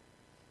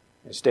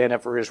and stand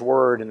up for His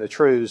Word and the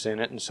truths in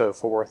it and so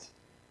forth.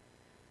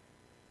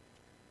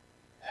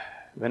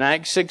 In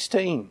Acts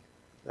 16,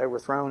 they were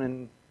thrown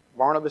in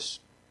Barnabas.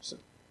 Is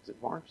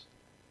it Barnabas?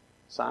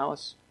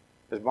 Silas?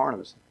 It's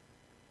Barnabas.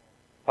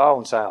 Paul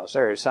and Silas.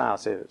 There,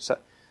 Silas.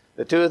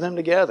 The two of them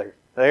together.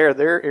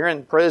 They're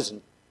in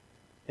prison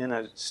in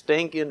a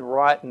stinking,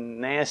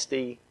 rotten,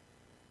 nasty,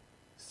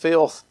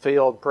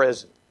 filth-filled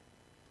prison.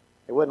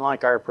 It wasn't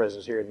like our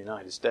prisons here in the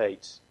United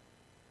States.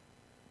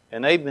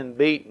 And they've been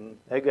beaten.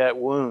 They've got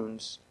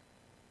wounds.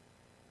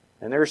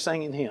 And they're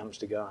singing hymns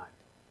to God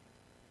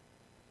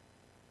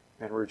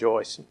and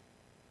rejoicing.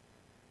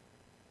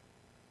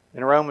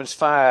 In Romans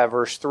 5,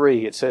 verse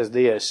 3, it says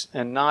this,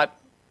 and not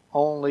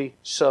only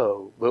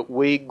so, but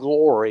we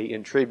glory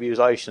in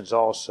tribulations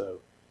also,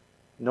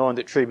 knowing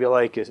that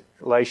tribulation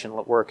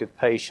worketh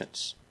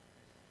patience.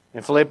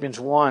 In Philippians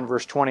 1,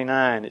 verse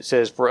 29, it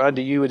says, for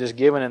unto you it is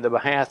given in the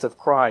behalf of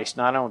Christ,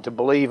 not only to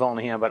believe on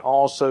Him, but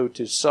also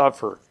to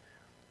suffer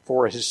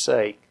for His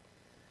sake.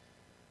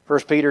 1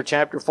 Peter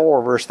chapter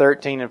 4, verse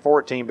 13 and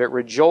 14, but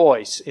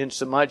rejoice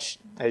insomuch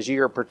as ye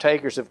are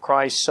partakers of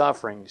Christ's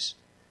sufferings,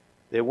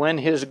 that when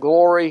His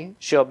glory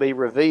shall be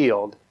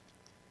revealed,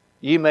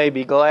 ye may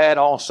be glad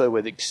also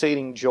with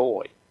exceeding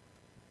joy.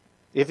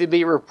 If ye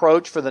be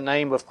reproached for the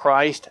name of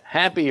Christ,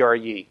 happy are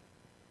ye,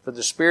 for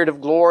the Spirit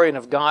of glory and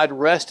of God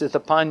resteth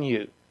upon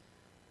you.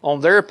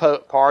 On their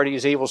part He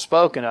is evil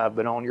spoken of,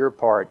 but on your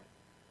part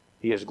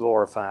He is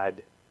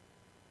glorified.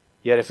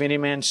 Yet if any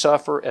man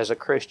suffer as a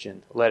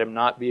Christian, let him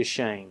not be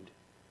ashamed,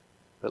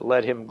 but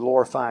let him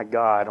glorify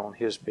God on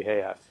his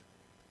behalf.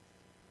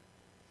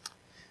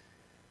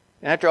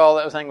 After all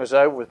that thing was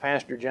over with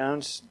Pastor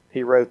Jones,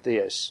 he wrote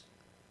this,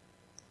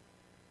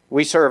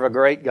 we serve a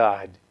great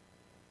God.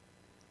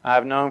 I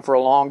have known for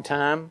a long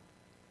time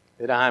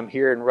that I am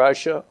here in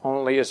Russia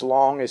only as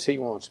long as He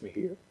wants me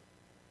here.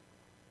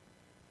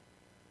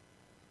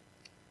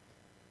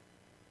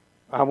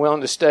 I'm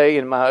willing to stay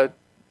to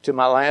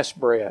my last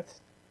breath.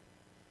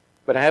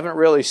 But I haven't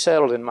really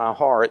settled in my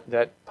heart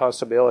that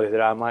possibility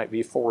that I might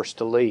be forced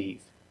to leave.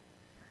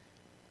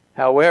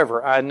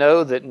 However, I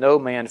know that no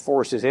man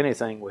forces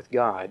anything with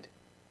God.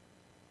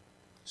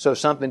 So if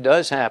something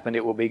does happen,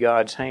 it will be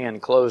God's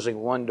hand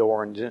closing one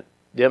door and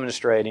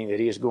demonstrating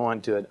that He is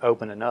going to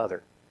open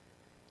another.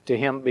 To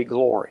Him be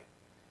glory.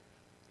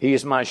 He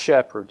is my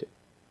shepherd.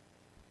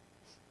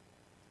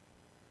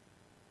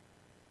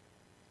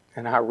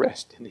 And I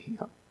rest in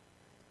Him.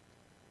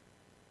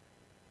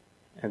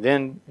 And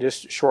then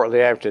just shortly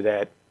after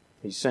that,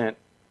 he sent,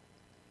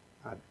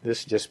 this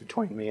is just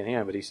between me and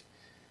him, but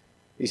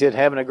he said,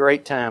 having a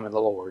great time in the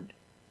Lord.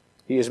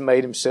 He has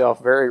made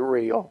himself very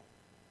real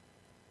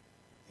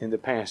in the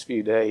past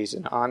few days,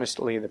 and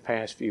honestly in the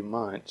past few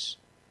months.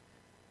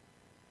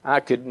 I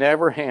could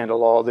never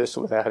handle all this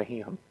without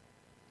him.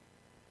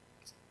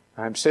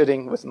 I'm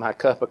sitting with my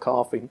cup of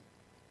coffee.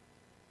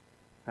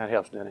 That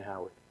helps, doesn't it,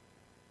 Howard?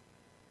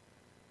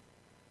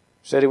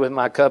 Sitting with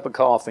my cup of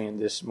coffee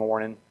this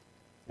morning,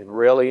 and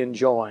really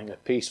enjoying a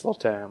peaceful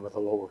time with the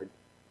Lord.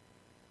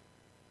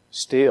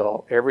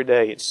 Still, every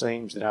day it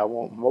seems that I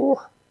want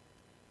more.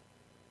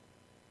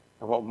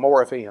 I want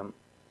more of Him,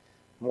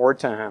 more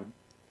time,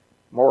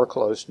 more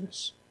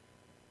closeness.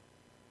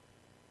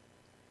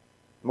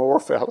 more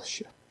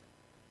fellowship.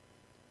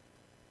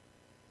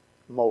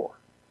 More.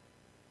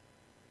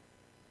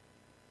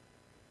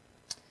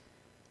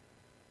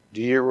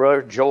 Do you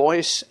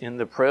rejoice in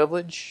the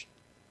privilege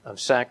of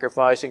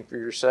sacrificing for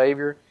your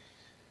Savior?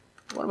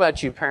 What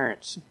about you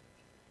parents?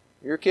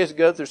 Your kids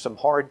go through some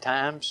hard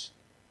times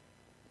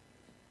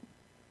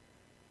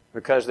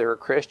because they're a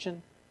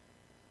Christian?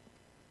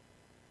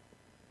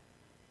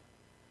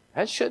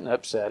 That shouldn't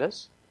upset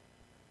us.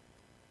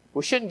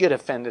 We shouldn't get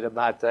offended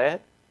about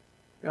that.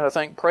 You know, I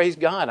think, praise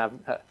God,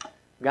 I've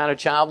got a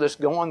child that's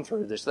going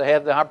through this. They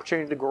have the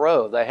opportunity to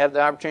grow. They have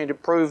the opportunity to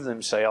prove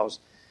themselves.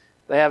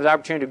 They have the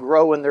opportunity to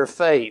grow in their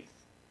faith.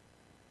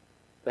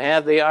 They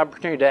have the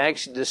opportunity to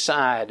actually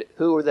decide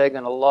who are they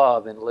going to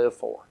love and live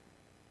for.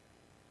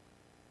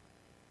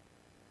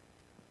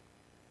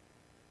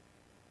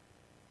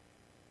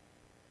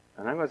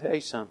 And I'm going to tell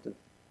you something.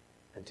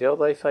 Until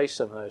they face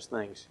some of those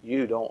things,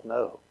 you don't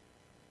know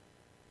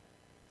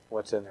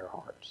what's in their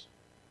hearts.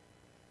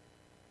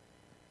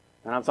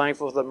 And I'm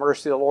thankful for the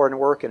mercy of the Lord in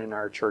working in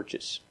our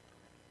churches.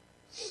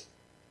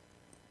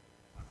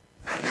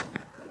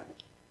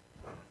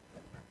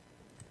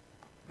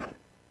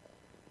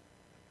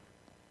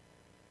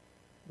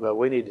 But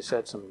we need to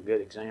set some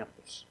good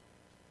examples.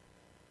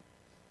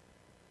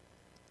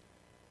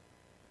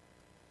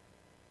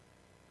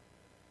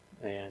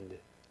 And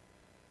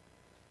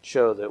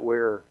show that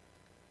we're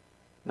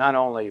not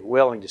only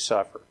willing to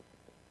suffer,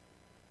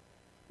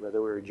 but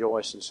that we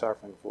rejoice in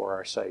suffering for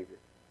our Savior.